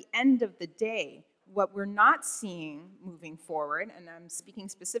 But at the end of the day, what we're not seeing moving forward, and I'm speaking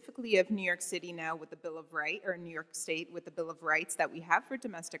specifically of New York City now with the Bill of Rights, or New York State with the Bill of Rights that we have for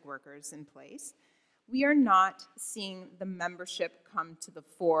domestic workers in place, we are not seeing the membership come to the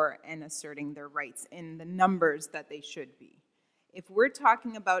fore and asserting their rights in the numbers that they should be. If we're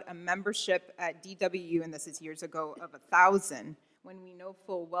talking about a membership at DWU, and this is years ago, of 1,000, when we know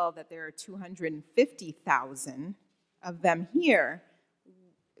full well that there are 250,000 of them here,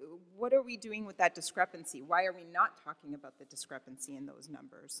 what are we doing with that discrepancy? Why are we not talking about the discrepancy in those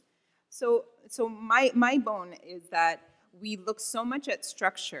numbers? So my bone is that we look so much at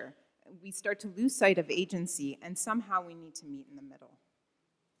structure, we start to lose sight of agency, and somehow we need to meet in the middle.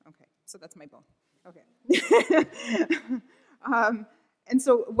 Okay, so that's my bone. Okay. And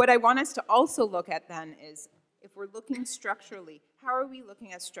so what I want us to also look at then is, if we're looking structurally, how are we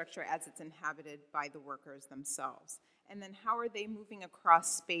looking at structure as it's inhabited by the workers themselves? And then how are they moving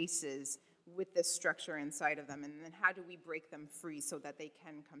across spaces with this structure inside of them? And then how do we break them free so that they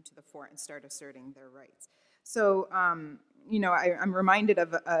can come to the fore and start asserting their rights? So, you know, I'm reminded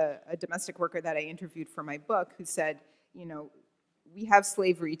of a domestic worker that I interviewed for my book who said, you know, we have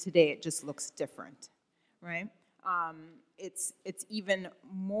slavery today, it just looks different, right? It's even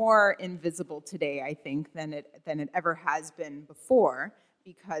more invisible today, I think, than it ever has been before,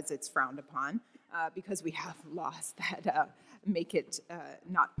 because it's frowned upon, because we have laws that make it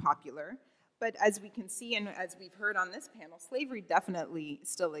not popular. But as we can see, and as we've heard on this panel, slavery definitely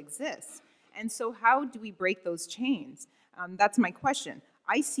still exists. And so how do we break those chains? That's my question.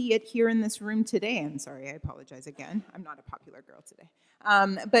 I see it here in this room today. I'm sorry, I apologize again. I'm not a popular girl today.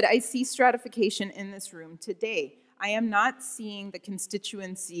 But I see stratification in this room today. I am not seeing the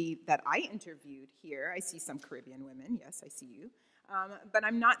constituency that I interviewed here. I see some Caribbean women, yes, I see you. But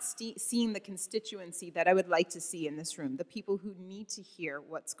I'm not seeing the constituency that I would like to see in this room, the people who need to hear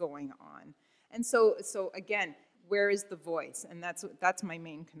what's going on. And so again, where is the voice? And that's my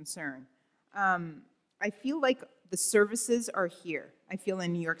main concern. I feel like the services are here. I feel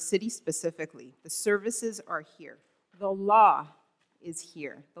in New York City specifically, the services are here. The law is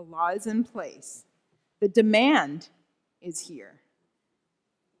here. The law is in place. The demand is here.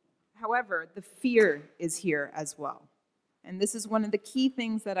 However, the fear is here as well. And this is one of the key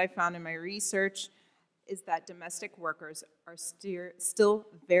things that I found in my research, is that domestic workers are still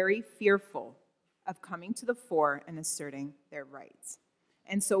very fearful of coming to the fore and asserting their rights.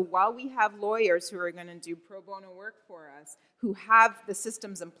 And so while we have lawyers who are going to do pro bono work for us, who have the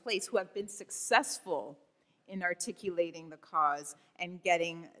systems in place, who have been successful in articulating the cause and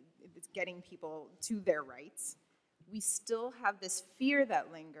getting people to their rights, we still have this fear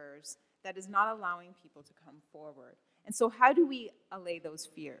that lingers that is not allowing people to come forward. And so how do we allay those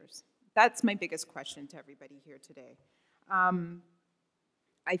fears? That's my biggest question to everybody here today.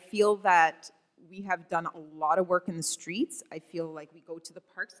 I feel that we have done a lot of work in the streets. I feel like we go to the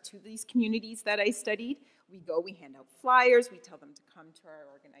parks, to these communities that I studied. We hand out flyers, we tell them to come to our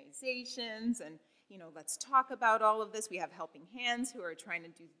organizations, and you know, let's talk about all of this. We have helping hands who are trying to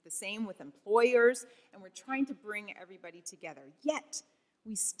do the same with employers, and we're trying to bring everybody together. Yet,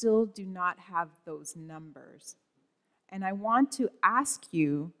 we still do not have those numbers. And I want to ask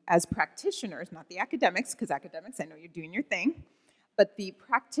you, as practitioners, not the academics, because academics, I know you're doing your thing, but the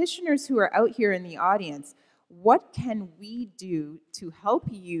practitioners who are out here in the audience, what can we do to help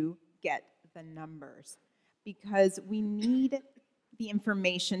you get the numbers? Because we need the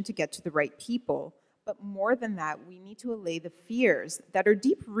information to get to the right people, but more than that, we need to allay the fears that are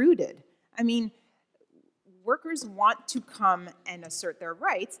deep-rooted. I mean, workers want to come and assert their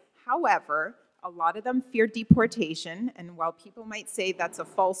rights. However, a lot of them fear deportation, and while people might say that's a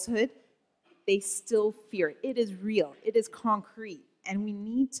falsehood, they still fear it. It is real. It is concrete. And we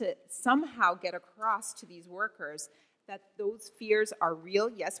need to somehow get across to these workers that those fears are real.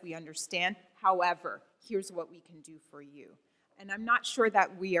 Yes, we understand. However, here's what we can do for you. And I'm not sure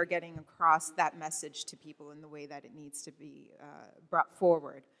that we are getting across that message to people in the way that it needs to be brought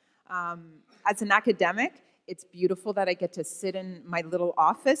forward. As an academic, it's beautiful that I get to sit in my little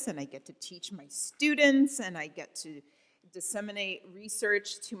office and I get to teach my students and I get to disseminate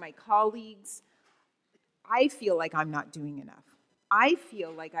research to my colleagues. I feel like I'm not doing enough. I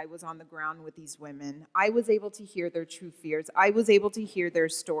feel like I was on the ground with these women. I was able to hear their true fears. I was able to hear their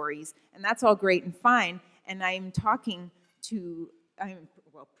stories, and that's all great and fine. And I'm preaching to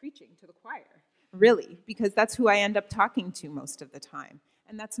the choir, really, because that's who I end up talking to most of the time.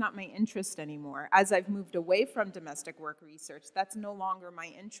 And that's not my interest anymore. As I've moved away from domestic work research, that's no longer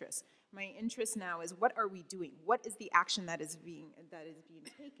my interest. My interest now is, what are we doing? What is the action that is being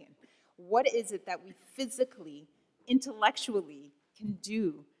taken? What is it that we physically, intellectually can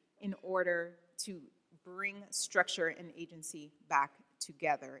do in order to bring structure and agency back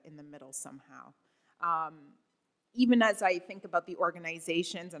together in the middle somehow? Even as I think about the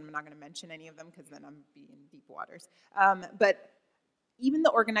organizations, and I'm not going to mention any of them because then I'm being in deep waters, but even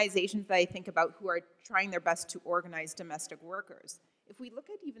the organizations that I think about who are trying their best to organize domestic workers, if we look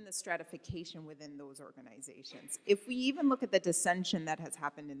at even the stratification within those organizations, if we even look at the dissension that has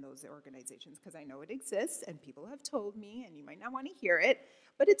happened in those organizations, because I know it exists and people have told me, and you might not want to hear it,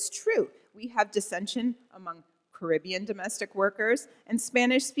 but it's true. We have dissension among Caribbean domestic workers and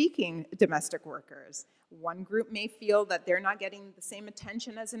Spanish-speaking domestic workers. One group may feel that they're not getting the same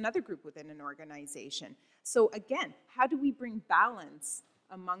attention as another group within an organization. So again, how do we bring balance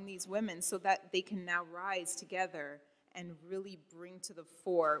among these women so that they can now rise together and really bring to the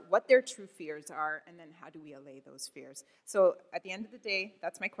fore what their true fears are, and then how do we allay those fears? So at the end of the day,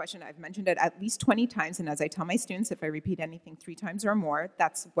 that's my question. I've mentioned it at least 20 times, and as I tell my students, if I repeat anything 3 times or more,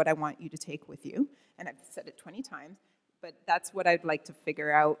 that's what I want you to take with you. And I've said it 20 times, but that's what I'd like to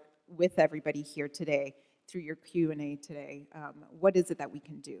figure out with everybody here today, through your Q&A today. What is it that we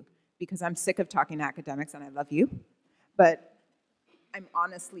can do? Because I'm sick of talking to academics, and I love you, but I'm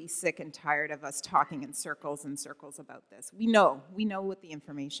honestly sick and tired of us talking in circles and circles about this. We know what the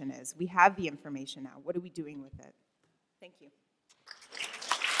information is. We have the information now. What are we doing with it? Thank you.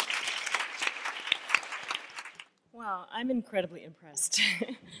 Wow, I'm incredibly impressed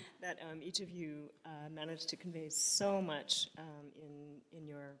that each of you managed to convey so much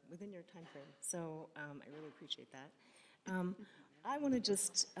within your time frame. So I really appreciate that. I want to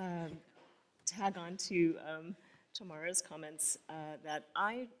just tag on to Tamara's comments that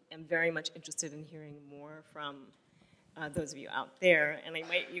I am very much interested in hearing more from those of you out there, and I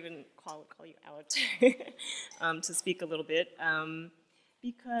might even call you out to speak a little bit,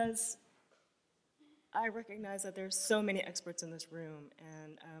 because I recognize that there's so many experts in this room,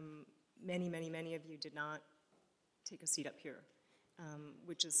 and many of you did not take a seat up here,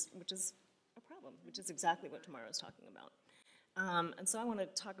 which is a problem, which is exactly what Tamara was talking about. And so I want to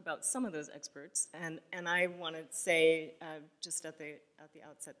talk about some of those experts, and I want to say just at the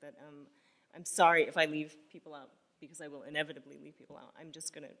outset that I'm sorry if I leave people out, because I will inevitably leave people out. I'm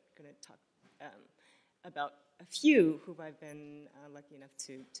just going to talk about a few who I've been lucky enough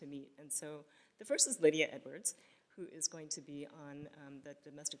to meet. And so the first is Lydia Edwards, who is going to be on the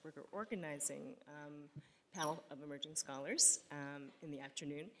Domestic Worker Organizing panel of emerging scholars in the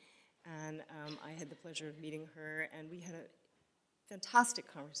afternoon. And I had the pleasure of meeting her, and we had a fantastic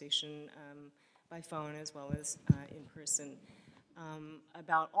conversation by phone as well as in person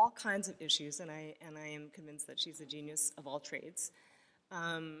about all kinds of issues, and I am convinced that she's a genius of all trades,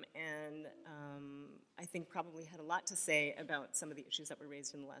 and I think probably had a lot to say about some of the issues that were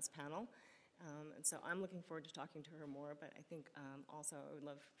raised in the last panel, and so I'm looking forward to talking to her more, but I think also I would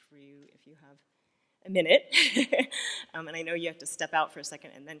love for you, if you have a minute, and I know you have to step out for a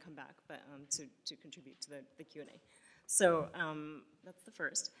second and then come back, but to contribute to the Q&A. So that's the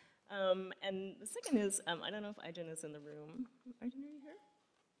first. And the second is, I don't know if Aijen is in the room. Aijen, are you here?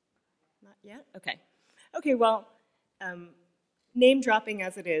 Not yet? Okay. Okay, well, name dropping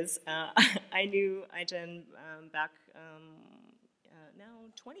as it is, I knew Aijen back now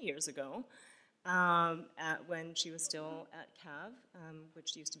 20 years ago when she was still at CAV,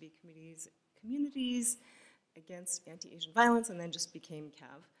 which used to be Communities Against Anti-Asian Violence, and then just became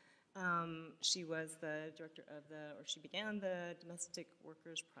CAV. She was the director of she began the Domestic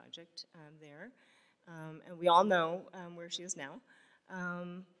Workers Project there. And we all know where she is now.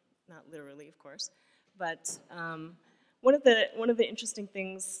 Not literally, of course. But one of the interesting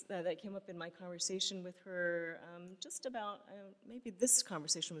things that came up in my conversation with her just about, maybe this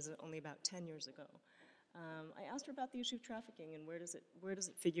conversation was only about 10 years ago. I asked her about the issue of trafficking and where does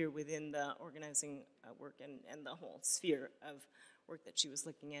it figure within the organizing work and the whole sphere of work that she was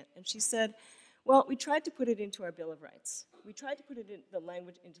looking at. And she said, well, we tried to put it into our Bill of Rights. We tried to put it in the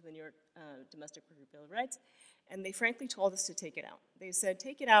language into the New York Domestic Worker Bill of Rights, and they frankly told us to take it out. They said,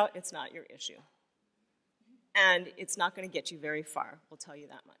 take it out, it's not your issue. And it's not going to get you very far, we'll tell you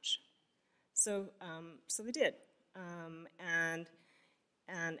that much. So they did. And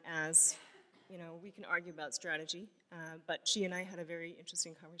as you know, we can argue about strategy, but she and I had a very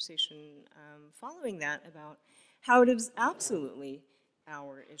interesting conversation following that about how it is absolutely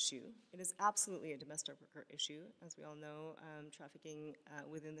our issue. It is absolutely a domestic worker issue. As we all know, trafficking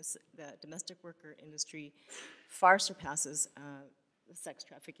within the domestic worker industry far surpasses the sex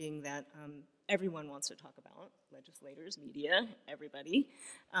trafficking that everyone wants to talk about, legislators, media, everybody.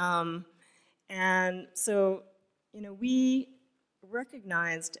 And so, you know, we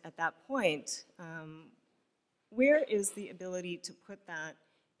recognized at that point, where is the ability to put that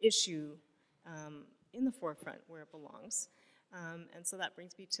issue in the forefront where it belongs? And so that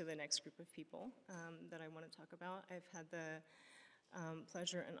brings me to the next group of people that I want to talk about. I've had the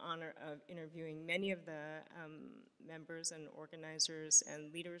pleasure and honor of interviewing many of the members and organizers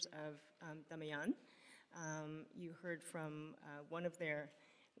and leaders of Damayan. You heard from one of their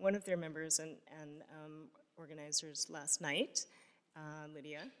members and organizers last night,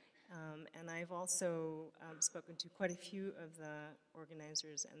 Lydia. And I've also spoken to quite a few of the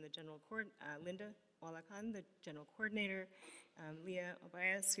organizers and the general Linda Walakan, the general coordinator, Leah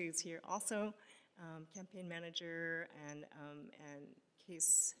Obayas, who's here also, campaign manager and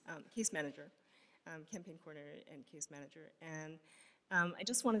case manager, campaign coordinator and case manager. And I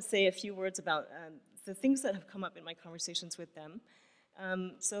just want to say a few words about the things that have come up in my conversations with them.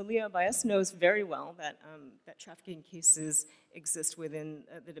 So Leah Obayas knows very well that trafficking cases exist within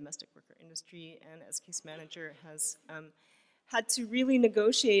the domestic worker industry, and as case manager has had to really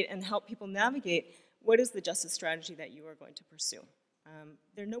negotiate and help people navigate what is the justice strategy that you are going to pursue.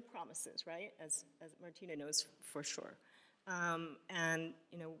 There are no promises, right, as Martina knows for sure. And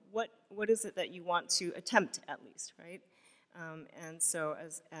you know, what is it that you want to attempt at least, right? And so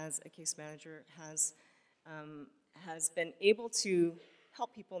as a case manager has been able to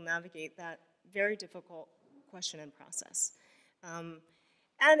help people navigate that very difficult question and process.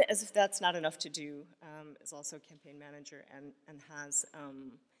 And as if that's not enough to do, is also a campaign manager and has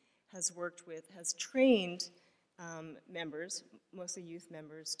trained members, mostly youth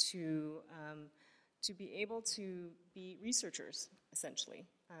members, to be able to be researchers, essentially,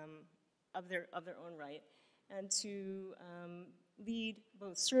 of their own right, and to lead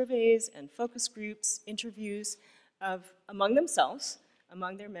both surveys and focus groups, interviews among themselves,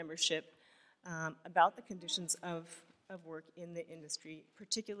 among their membership, about the conditions of work in the industry,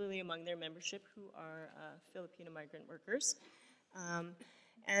 particularly among their membership who are Filipino migrant workers.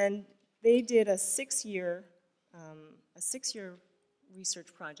 And they did a six-year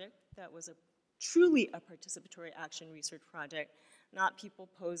research project that was truly a participatory action research project, not people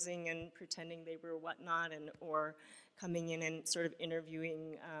posing and pretending they were whatnot or coming in and sort of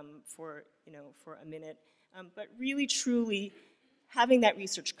interviewing for a minute, but really truly having that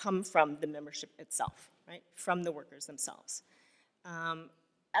research come from the membership itself, right, from the workers themselves.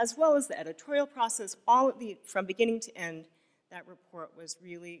 As well as the editorial process, from beginning to end, that report was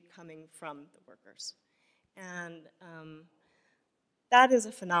really coming from the workers. And that is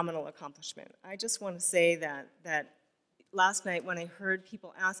a phenomenal accomplishment. I just want to say that last night when I heard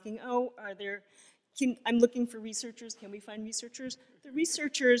people asking, oh, I'm looking for researchers, can we find researchers? The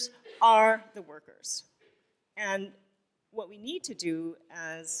researchers are the workers. And what we need to do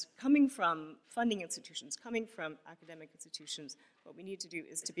as coming from funding institutions, coming from academic institutions, what we need to do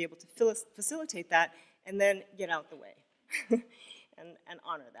is to be able to facilitate that and then get out the way and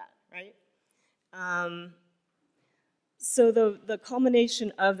honor that, right? So the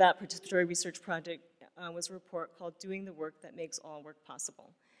culmination of that participatory research project was a report called Doing the Work That Makes All Work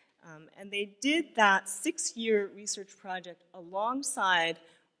Possible. And they did that 6-year research project alongside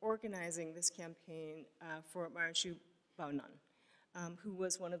organizing this campaign for Marchu Baunan, who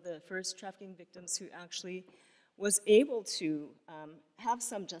was one of the first trafficking victims who actually was able to have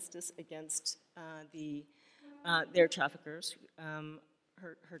some justice against their traffickers,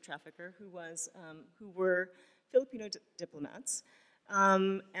 her trafficker, who were Filipino diplomats.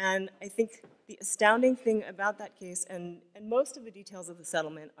 And I think the astounding thing about that case, and most of the details of the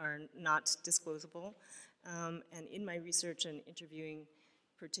settlement are not disclosable, and in my research and interviewing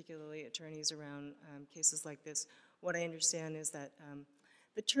particularly attorneys around cases like this, what I understand is that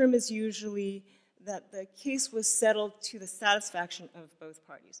the term is usually that the case was settled to the satisfaction of both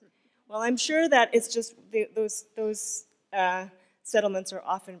parties. Well, I'm sure that it's just those settlements are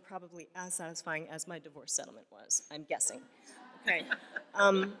often probably as satisfying as my divorce settlement was, I'm guessing. Okay.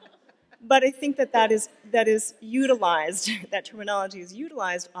 But I think that is utilized, that terminology is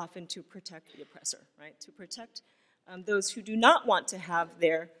utilized often to protect the oppressor, right? To protect those who do not want to have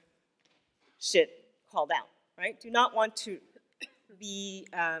their shit called out, right? Do not want to be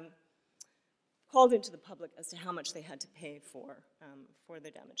called into the public as to how much they had to pay for the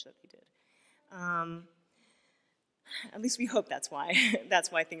damage that they did. At least we hope that's why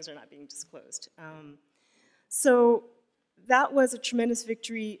things are not being disclosed. So that was a tremendous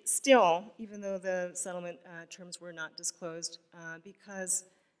victory still, even though the settlement terms were not disclosed, because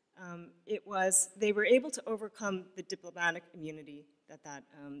they were able to overcome the diplomatic immunity that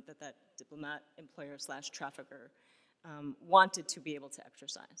diplomat employer / trafficker wanted to be able to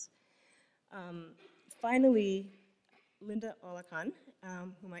exercise. Finally, Linda Olakan,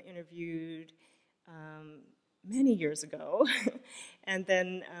 whom I interviewed many years ago, and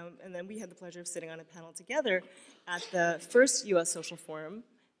then we had the pleasure of sitting on a panel together at the first U.S. Social Forum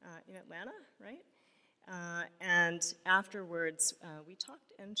in Atlanta, right? And afterwards, we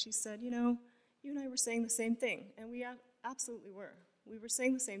talked, and she said, you know, you and I were saying the same thing, and we absolutely were. We were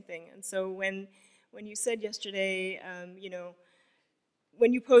saying the same thing, and so when you said yesterday, you know,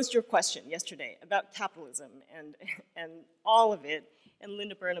 when you posed your question yesterday about capitalism and all of it, and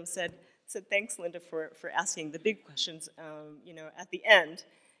Linda Burnham said, thanks, Linda, for asking the big questions, you know, at the end.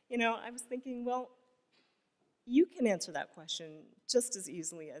 You know, I was thinking, well, you can answer that question just as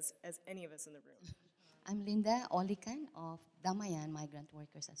easily as any of us in the room. I'm Linda Olikan of Damayan Migrant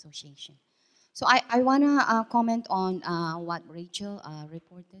Workers Association. So I want to comment on what Rhacel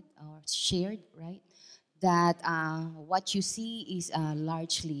reported or shared, right? That what you see is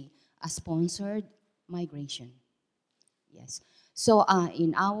largely a sponsored migration. Yes. So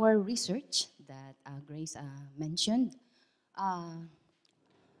in our research that Grace mentioned,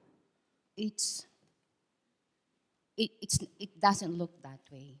 it doesn't look that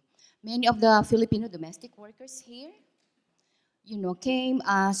way. Many of the Filipino domestic workers here, you know, came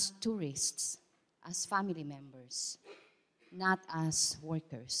as tourists, as family members, not as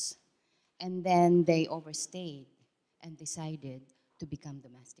workers. And then they overstayed and decided to become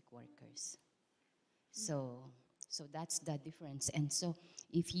domestic workers. So that's the difference. And so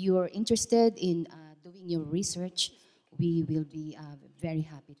if you're interested in doing your research, we will be very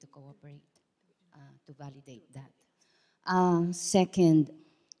happy to cooperate to validate that. Second,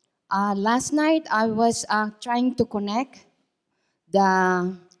 last night I was trying to connect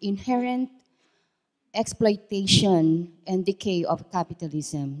the inherent exploitation and decay of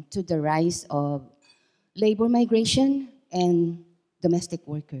capitalism to the rise of labor migration and domestic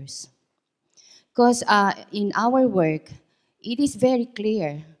workers. Because in our work, it is very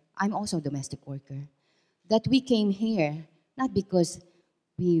clear, I'm also a domestic worker, that we came here not because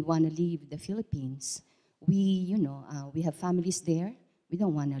we want to leave the Philippines. We, you know, we have families there. We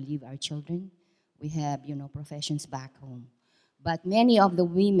don't want to leave our children. We have, you know, professions back home. But many of the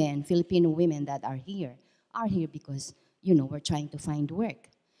women, Filipino women that are here because, you know, we're trying to find work.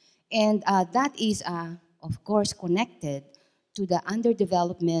 And that is, of course, connected to the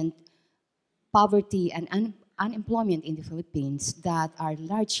underdevelopment, poverty, and unemployment in the Philippines that are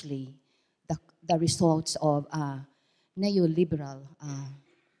largely the results of neoliberal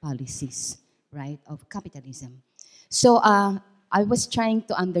policies, right, of capitalism. So I was trying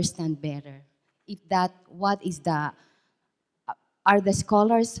to understand better if are the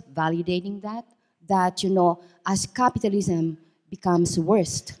scholars validating that, you know, as capitalism becomes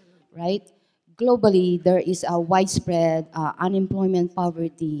worse, right? Globally, there is a widespread unemployment,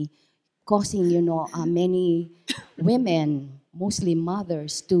 poverty, causing, you know, many women, mostly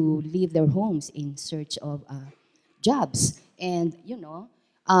mothers, to leave their homes in search of jobs, and, you know,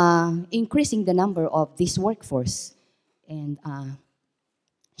 increasing the number of this workforce and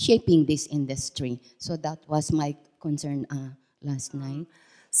shaping this industry. So that was my concern last night.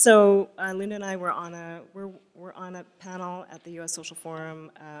 So Linda and I were on a panel at the U.S. Social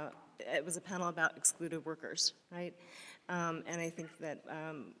Forum. It was a panel about excluded workers, right? And I think that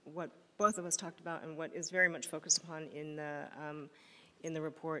what both of us talked about and what is very much focused upon in the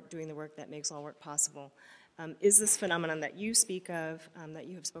report, Doing the Work That Makes All Work Possible, is this phenomenon that you speak of, that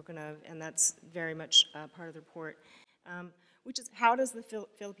you have spoken of, and that's very much part of the report, which is how does the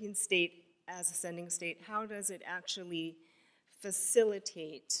Philippine state, as a sending state, how does it actually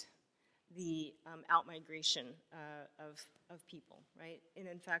facilitate the out-migration of people, right? And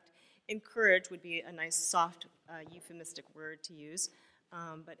in fact, encourage would be a nice, soft, euphemistic word to use,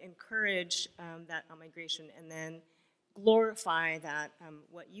 but encourage that out-migration and then glorify that,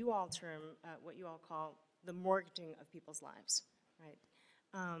 what you all call the mortgaging of people's lives, right?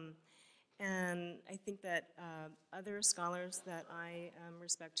 And I think that other scholars that I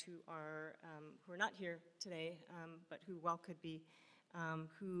respect who are not here today, but who well could be,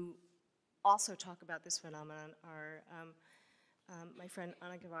 who also talk about this phenomenon are my friend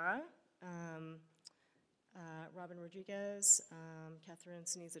Ana Guevara, Robin Rodriguez, Catherine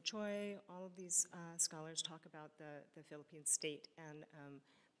Siniza Choi. All of these scholars talk about the Philippine state and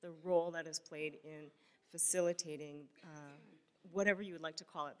the role that is played in facilitating whatever you would like to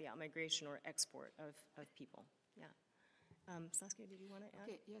call it, the outmigration or export of people. Yeah. Saskia, did you want to add?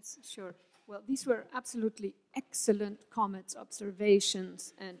 Okay, yes, sure. Well, these were absolutely excellent comments,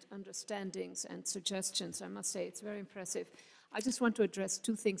 observations, and understandings and suggestions. I must say, it's very impressive. I just want to address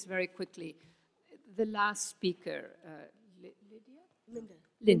two things very quickly. The last speaker,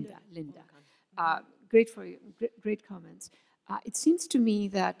 Linda. Great comments. It seems to me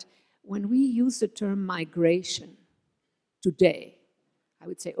that when we use the term migration today, I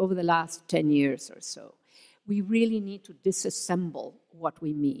would say over the last 10 years or so, we really need to disassemble what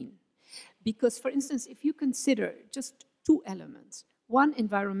we mean. Because, for instance, if you consider just two elements, one,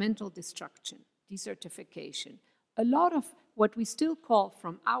 environmental destruction, desertification, a lot of what we still call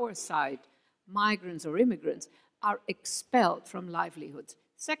from our side migrants or immigrants are expelled from livelihoods.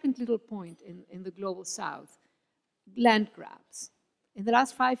 Second little point in the global south, land grabs. In the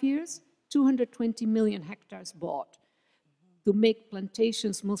last 5 years, 220 million hectares bought to make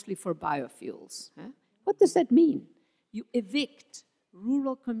plantations mostly for biofuels. What does that mean? You evict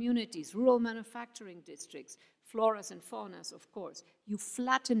rural communities, rural manufacturing districts, floras and faunas, of course. You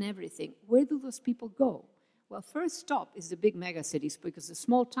flatten everything. Where do those people go? Well, first stop is the big megacities because the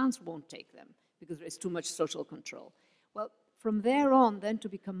small towns won't take them because there's too much social control. Well, from there on, then to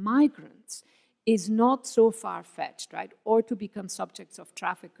become migrants is not so far-fetched, right? Or to become subjects of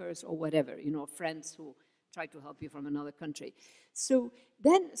traffickers or whatever, you know, friends who try to help you from another country. So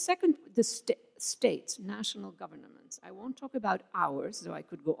then, second, the states, national governments. I won't talk about ours, though I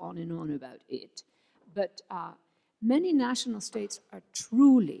could go on and on about it. But many national states are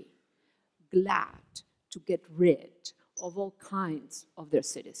truly glad to get rid of all kinds of their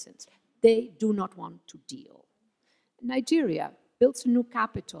citizens. They do not want to deal. Nigeria builds a new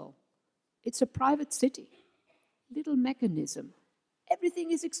capital. It's a private city, little mechanism.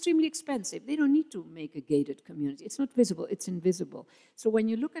 Everything is extremely expensive. They don't need to make a gated community. It's not visible, it's invisible. So when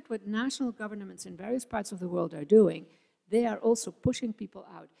you look at what national governments in various parts of the world are doing, they are also pushing people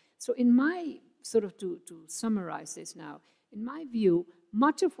out. So in my, sort of to summarize this now, in my view,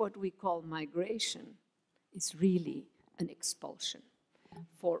 much of what we call migration is really an expulsion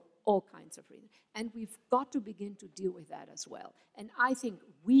for all kinds of reasons. And we've got to begin to deal with that as well. And I think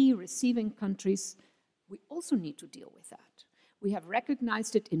we, receiving countries, we also need to deal with that. We have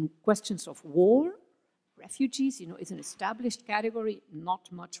recognized it in questions of war. Refugees, you know, is an established category,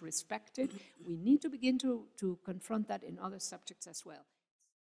 not much respected. We need to begin to confront that in other subjects as well.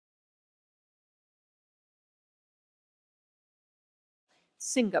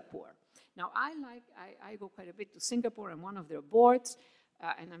 Singapore. Now, I go quite a bit to Singapore. I'm one of their boards,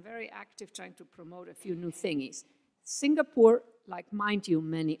 and I'm very active trying to promote a few new thingies. Singapore, like, mind you,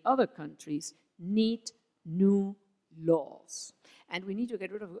 many other countries, need new laws. And we need to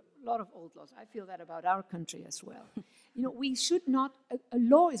get rid of a lot of old laws. I feel that about our country as well. You know, we should not, a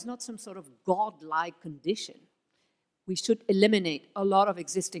law is not some sort of godlike condition. We should eliminate a lot of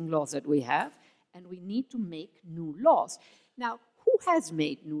existing laws that we have, and we need to make new laws. Now, who has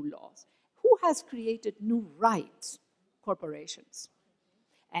made new laws? Who has created new rights? Corporations.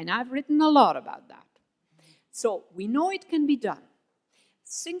 And I've written a lot about that. So we know it can be done.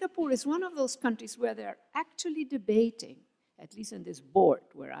 Singapore is one of those countries where they're actually debating, at least in this board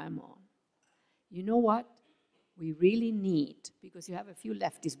where I'm on, you know what? We really need, because you have a few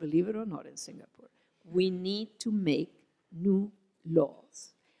lefties, believe it or not, in Singapore, we need to make new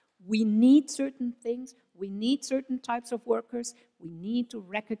laws. We need certain things, we need certain types of workers, we need to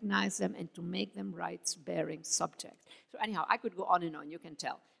recognize them and to make them rights-bearing subjects. So anyhow, I could go on and on, you can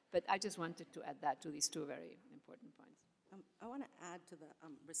tell, but I just wanted to add that to these two very important points. I want to add to the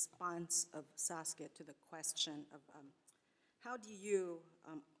response of Saskia to the question of how do you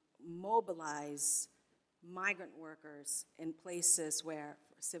mobilize migrant workers in places where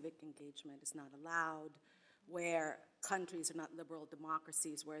civic engagement is not allowed, where countries are not liberal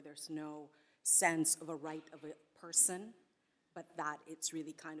democracies, where there's no sense of a right of a person, but that it's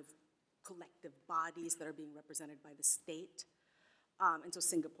really kind of collective bodies that are being represented by the state. And so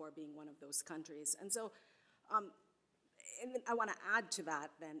Singapore being one of those countries. And so, and then I want to add to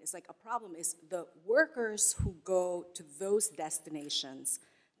that then, is like a problem is the workers who go to those destinations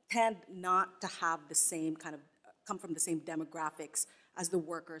tend not to have the same kind of, come from the same demographics as the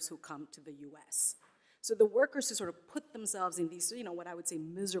workers who come to the US. So the workers who sort of put themselves in these, you know, what I would say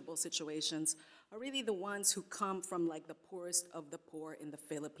miserable situations are really the ones who come from like the poorest of the poor in the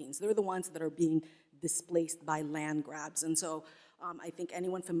Philippines. They're the ones that are being displaced by land grabs. And so I think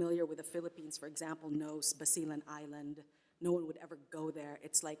anyone familiar with the Philippines, for example, knows Basilan Island. No one would ever go there.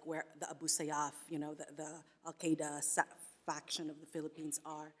 It's like where the Abu Sayyaf, you know, the Al-Qaeda faction of the Philippines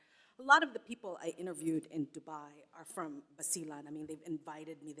are. A lot of the people I interviewed in Dubai are from Basilan. I mean, they've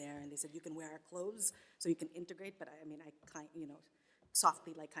invited me there, and they said, you can wear our clothes so you can integrate, but I mean, I kind, you know,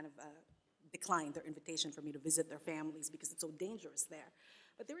 softly like kind of declined their invitation for me to visit their families because it's so dangerous there.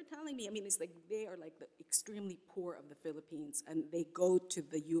 But they were telling me, I mean, it's like they are like the extremely poor of the Philippines, and they go to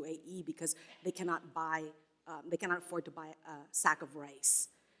the UAE because they cannot buy, they cannot afford to buy a sack of rice.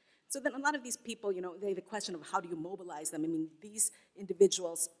 So then a lot of these people, you know, the question of how do you mobilize them? I mean, these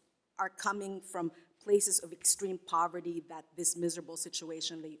individuals are coming from places of extreme poverty that this miserable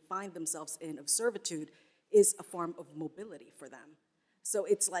situation they find themselves in of servitude is a form of mobility for them. So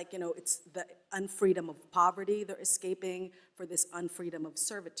it's like, you know, it's the unfreedom of poverty they're escaping for this unfreedom of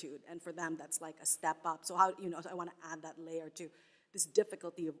servitude. And for them, that's like a step up. So how, you know, so I want to add that layer to this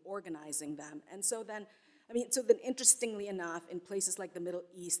difficulty of organizing them. And so then, I mean, so then interestingly enough, in places like the Middle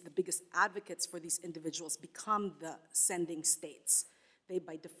East, the biggest advocates for these individuals become the sending states. They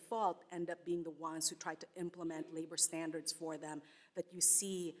by default end up being the ones who try to implement labor standards for them that you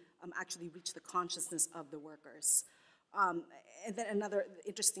see actually reach the consciousness of the workers. And then another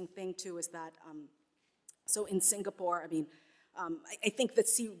interesting thing too is that, so in Singapore, I mean, I think that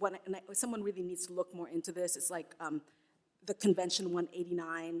someone really needs to look more into this. It's like the Convention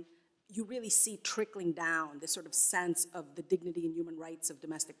 189, you really see trickling down this sort of sense of the dignity and human rights of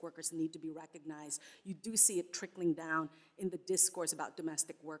domestic workers need to be recognized. You do see it trickling down in the discourse about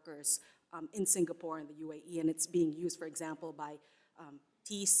domestic workers in Singapore and the UAE, and it's being used, for example, by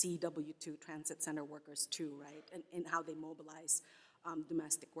TCW2, Transit Center Workers too, right, and how they mobilize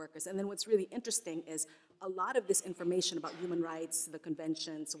domestic workers. And then what's really interesting is a lot of this information about human rights, the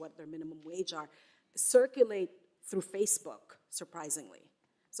conventions, what their minimum wage are, circulate through Facebook, surprisingly.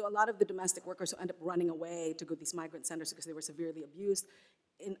 So a lot of the domestic workers who end up running away to go to these migrant centers because they were severely abused,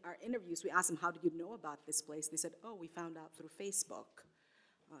 in our interviews, we asked them, how did you know about this place? They said, oh, we found out through Facebook.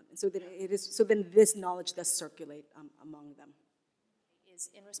 And so then so then this knowledge does circulate among them.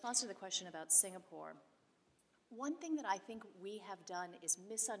 In response to the question about Singapore, one thing that I think we have done is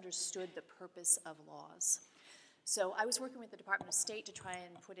misunderstood the purpose of laws. So I was working with the Department of State to try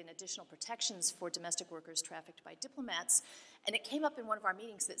and put in additional protections for domestic workers trafficked by diplomats, and it came up in one of our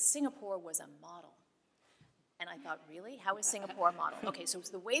meetings that Singapore was a model. And I thought, really? How is Singapore a model? Okay, so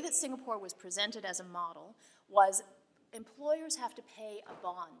the way that Singapore was presented as a model was employers have to pay a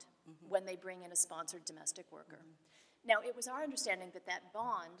bond when they bring in a sponsored domestic worker. Now, it was our understanding that that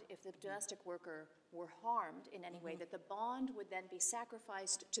bond, if the domestic worker were harmed in any way, that the bond would then be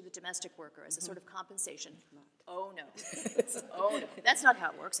sacrificed to the domestic worker as a sort of compensation. Oh, no. Oh, no. That's not how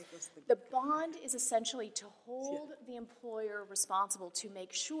it works. The bond is essentially to hold the employer responsible to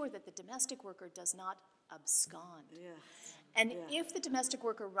make sure that the domestic worker does not abscond. And if the domestic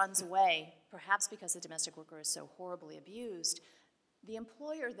worker runs away, perhaps because the domestic worker is so horribly abused, the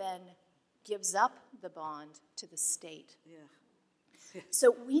employer then gives up the bond to the state.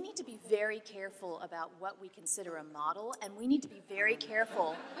 So we need to be very careful about what we consider a model, and we need to be very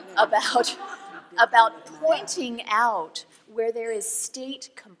careful about pointing out where there is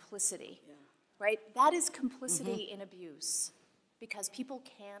state complicity, right? That is complicity in abuse, because people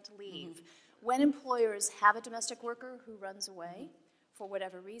can't leave. When employers have a domestic worker who runs away, for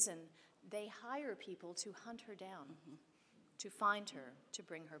whatever reason, they hire people to hunt her down, to find her, to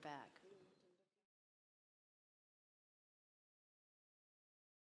bring her back.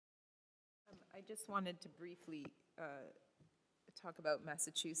 I just wanted to briefly talk about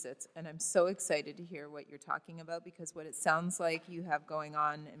Massachusetts, and I'm so excited to hear what you're talking about, because what it sounds like you have going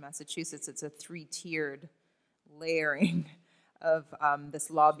on in Massachusetts, it's a 3-tiered layering of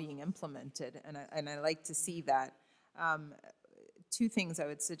this law being implemented, and I like to see that. 2 things I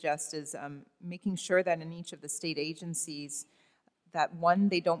would suggest is making sure that in each of the state agencies, that one,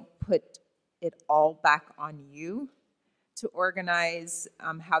 they don't put it all back on you to organize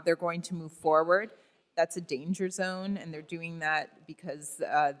how they're going to move forward. That's a danger zone, and they're doing that because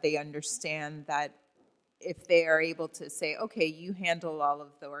they understand that if they are able to say, okay, you handle all of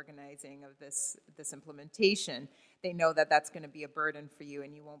the organizing of this implementation, they know that that's going to be a burden for you,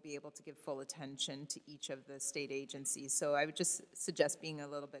 and you won't be able to give full attention to each of the state agencies. So I would just suggest being a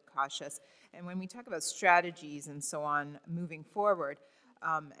little bit cautious. And when we talk about strategies and so on moving forward,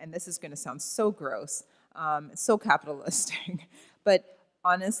 and this is going to sound so gross, so capitalistic, but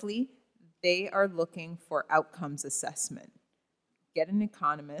honestly, they are looking for outcomes assessment. Get an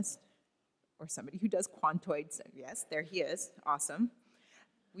economist or somebody who does quantoids. Yes, there he is. Awesome.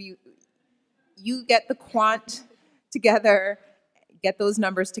 You get the quant together, get those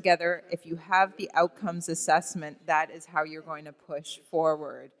numbers together. If you have the outcomes assessment, that is how you're going to push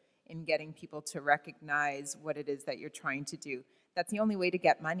forward in getting people to recognize what it is that you're trying to do. That's the only way to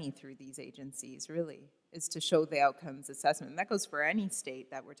get money through these agencies, really, is to show the outcomes assessment. And that goes for any state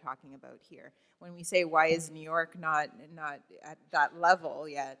that we're talking about here. When we say, why is New York not at that level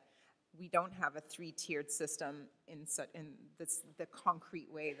yet, we don't have a 3-tiered system in the concrete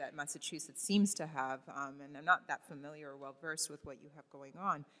way that Massachusetts seems to have. And I'm not that familiar or well-versed with what you have going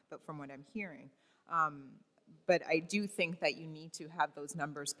on, but from what I'm hearing. But I do think that you need to have those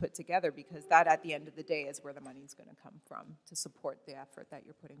numbers put together, because that, at the end of the day, is where the money's going to come from to support the effort that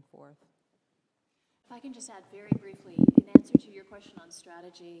you're putting forth. If I can just add very briefly, in answer to your question on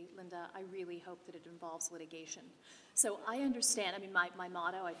strategy, Linda, I really hope that it involves litigation. So I understand, I mean, my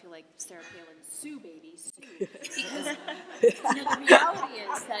motto, I feel like Sarah Palin, sue, baby, sue. Because, the reality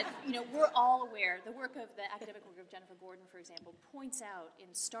is that, we're all aware, the academic work of Jennifer Gordon, for example, points out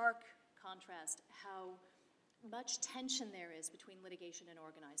in stark contrast how much tension there is between litigation and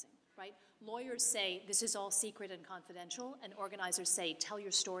organizing, right? Lawyers say this is all secret and confidential, and organizers say tell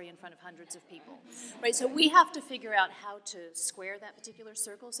your story in front of hundreds of people, right? So we have to figure out how to square that particular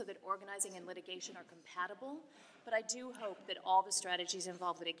circle so that organizing and litigation are compatible, but I do hope that all the strategies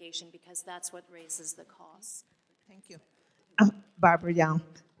involve litigation, because that's what raises the costs. Thank you. Barbara Young.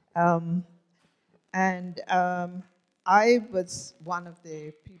 I was one of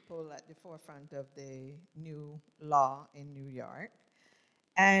the people at the forefront of the new law in New York.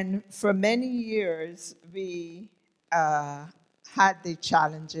 And for many years, we had the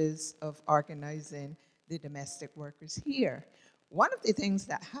challenges of organizing the domestic workers here. One of the things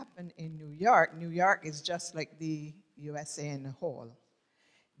that happened in New York is just like the USA in a whole.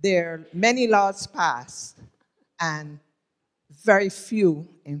 There are many laws passed and very few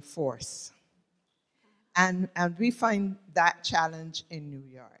enforced. And we find that challenge in New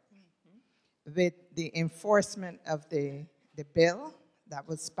York with the enforcement of the bill that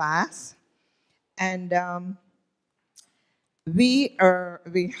was passed. And we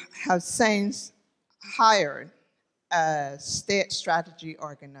have since hired a state strategy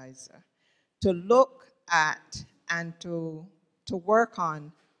organizer to look at and to work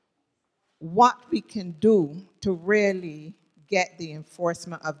on what we can do to really get the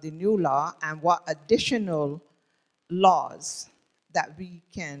enforcement of the new law, and what additional laws that we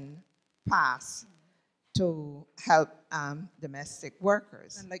can pass to help domestic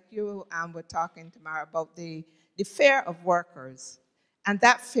workers. And like you were talking, Tamara, about the fear of workers, and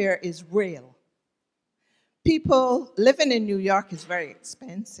that fear is real. People living in New York is very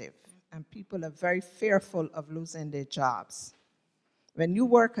expensive, and people are very fearful of losing their jobs. When you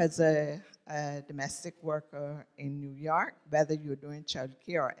work as a domestic worker in New York, whether you're doing child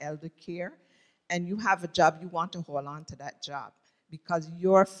care or elder care, and you have a job, you want to hold on to that job because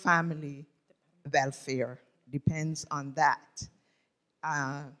your family welfare depends on that.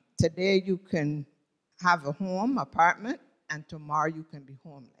 Today you can have a home, apartment, and tomorrow you can be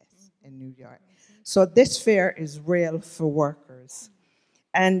homeless in New York. So this fear is real for workers.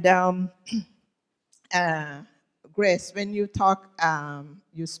 And Grace, when you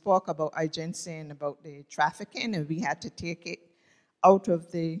you spoke about agency and about the trafficking, and we had to take it out of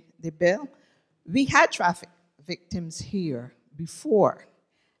the bill. We had traffic victims here before,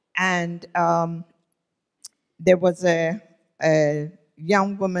 and there was a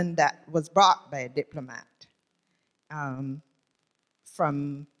young woman that was brought by a diplomat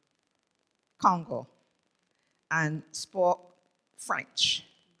from Congo and spoke French.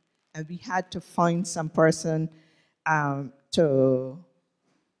 And we had to find some person to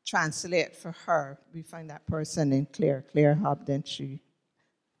translate for her. We find that person in Claire Hobden. She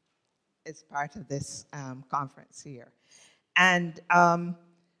is part of this conference here. And,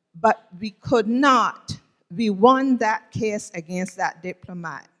 but we could not, we won that case against that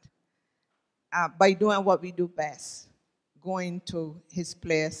diplomat by doing what we do best, going to his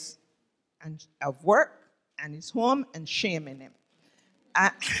place of work and his home and shaming him.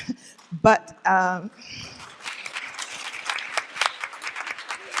 But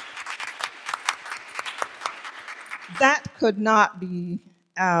that could not be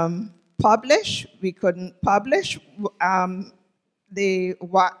published. We couldn't publish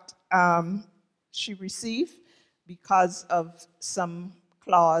what she received because of some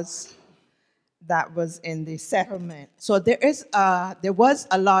clause that was in the settlement. So there was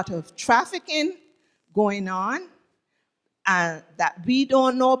a lot of trafficking going on that we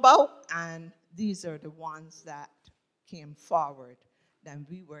don't know about, and these are the ones that came forward that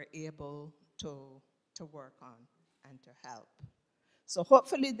we were able to work on and to help. So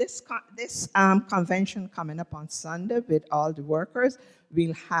hopefully this convention coming up on Sunday with all the workers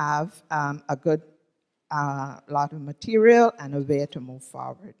will have a good lot of material and a way to move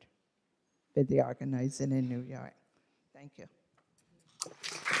forward with the organizing in New York. Thank you.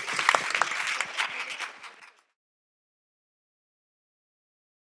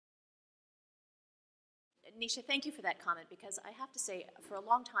 Nisha, thank you for that comment, because I have to say, for a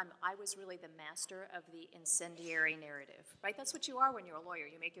long time, I was really the master of the incendiary narrative, right? That's what you are when you're a lawyer.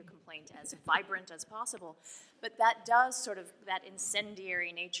 You make your complaint as vibrant as possible, but that does sort of, that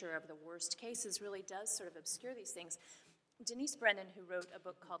incendiary nature of the worst cases really does sort of obscure these things. Denise Brennan, who wrote a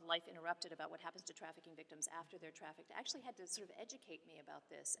book called Life Interrupted about what happens to trafficking victims after they're trafficked, actually had to sort of educate me about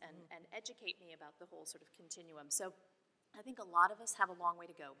this and educate me about the whole sort of continuum. So I think a lot of us have a long way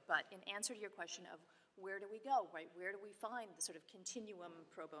to go, but in answer to your question of where do we go, right? Where do we find the sort of continuum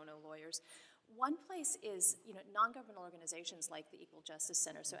pro bono lawyers? One place is, non-governmental organizations like the Equal Justice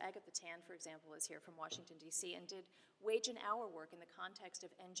Center. So Agatha Tan, for example, is here from Washington, D.C., and did wage and hour work in the context of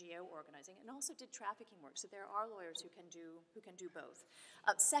NGO organizing, and also did trafficking work. So there are lawyers who can do both.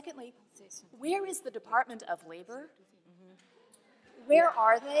 Secondly, where is the Department of Labor? Where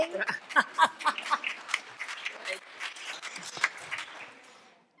are they?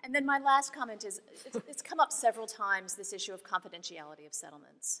 And then my last comment is, it's come up several times, this issue of confidentiality of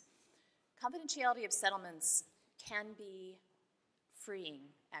settlements. Confidentiality of settlements can be freeing,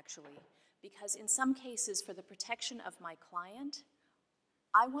 actually, because in some cases, for the protection of my client,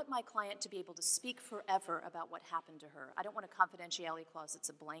 I want my client to be able to speak forever about what happened to her. I don't want a confidentiality clause that's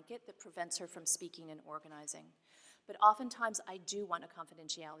a blanket that prevents her from speaking and organizing. But oftentimes I do want a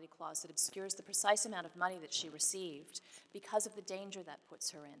confidentiality clause that obscures the precise amount of money that she received because of the danger that puts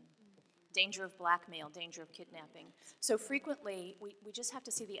her in. Danger of blackmail, danger of kidnapping. So frequently, we just have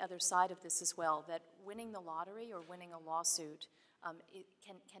to see the other side of this as well, that winning the lottery or winning a lawsuit it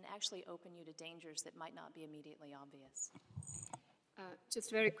can actually open you to dangers that might not be immediately obvious.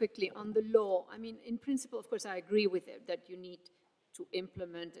 Just very quickly on the law, I mean, in principle, of course, I agree with it that you need to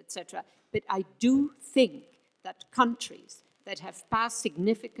implement, etc. But I do think that countries that have passed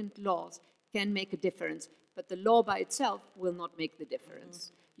significant laws can make a difference, but the law by itself will not make the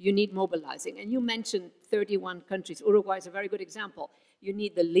difference. You need mobilizing. And you mentioned 31 countries. Uruguay is a very good example. You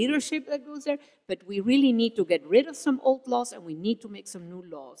need the leadership that goes there, but we really need to get rid of some old laws and we need to make some new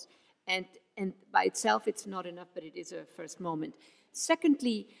laws. And by itself, it's not enough, but it is a first moment.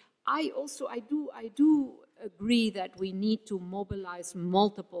 Secondly, I do agree that we need to mobilize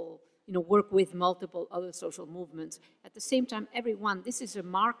multiple, work with multiple other social movements. At the same time, this is a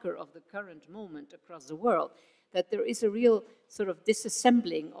marker of the current moment across the world, that there is a real sort of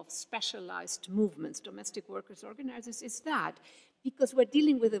disassembling of specialized movements. Domestic workers organizers is that, because we're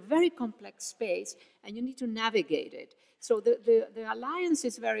dealing with a very complex space and you need to navigate it. So the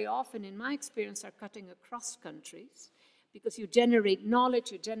alliances very often, in my experience, are cutting across countries, because you generate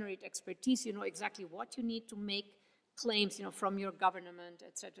knowledge, you generate expertise, you know exactly what you need to make claims, from your government,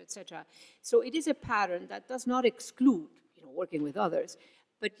 et cetera, et cetera. So it is a pattern that does not exclude, working with others,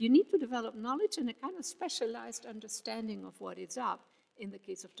 but you need to develop knowledge and a kind of specialized understanding of what is up in the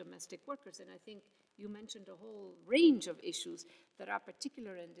case of domestic workers. And I think you mentioned a whole range of issues that are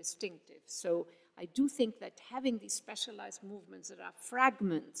particular and distinctive. So I do think that having these specialized movements that are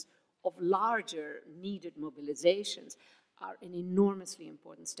fragments of larger needed mobilizations are an enormously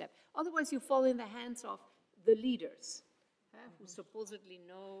important step. Otherwise, you fall in the hands of the leaders who supposedly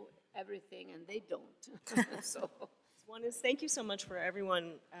know everything and they don't. One is, thank you so much for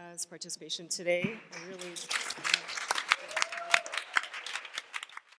everyone's participation today. I really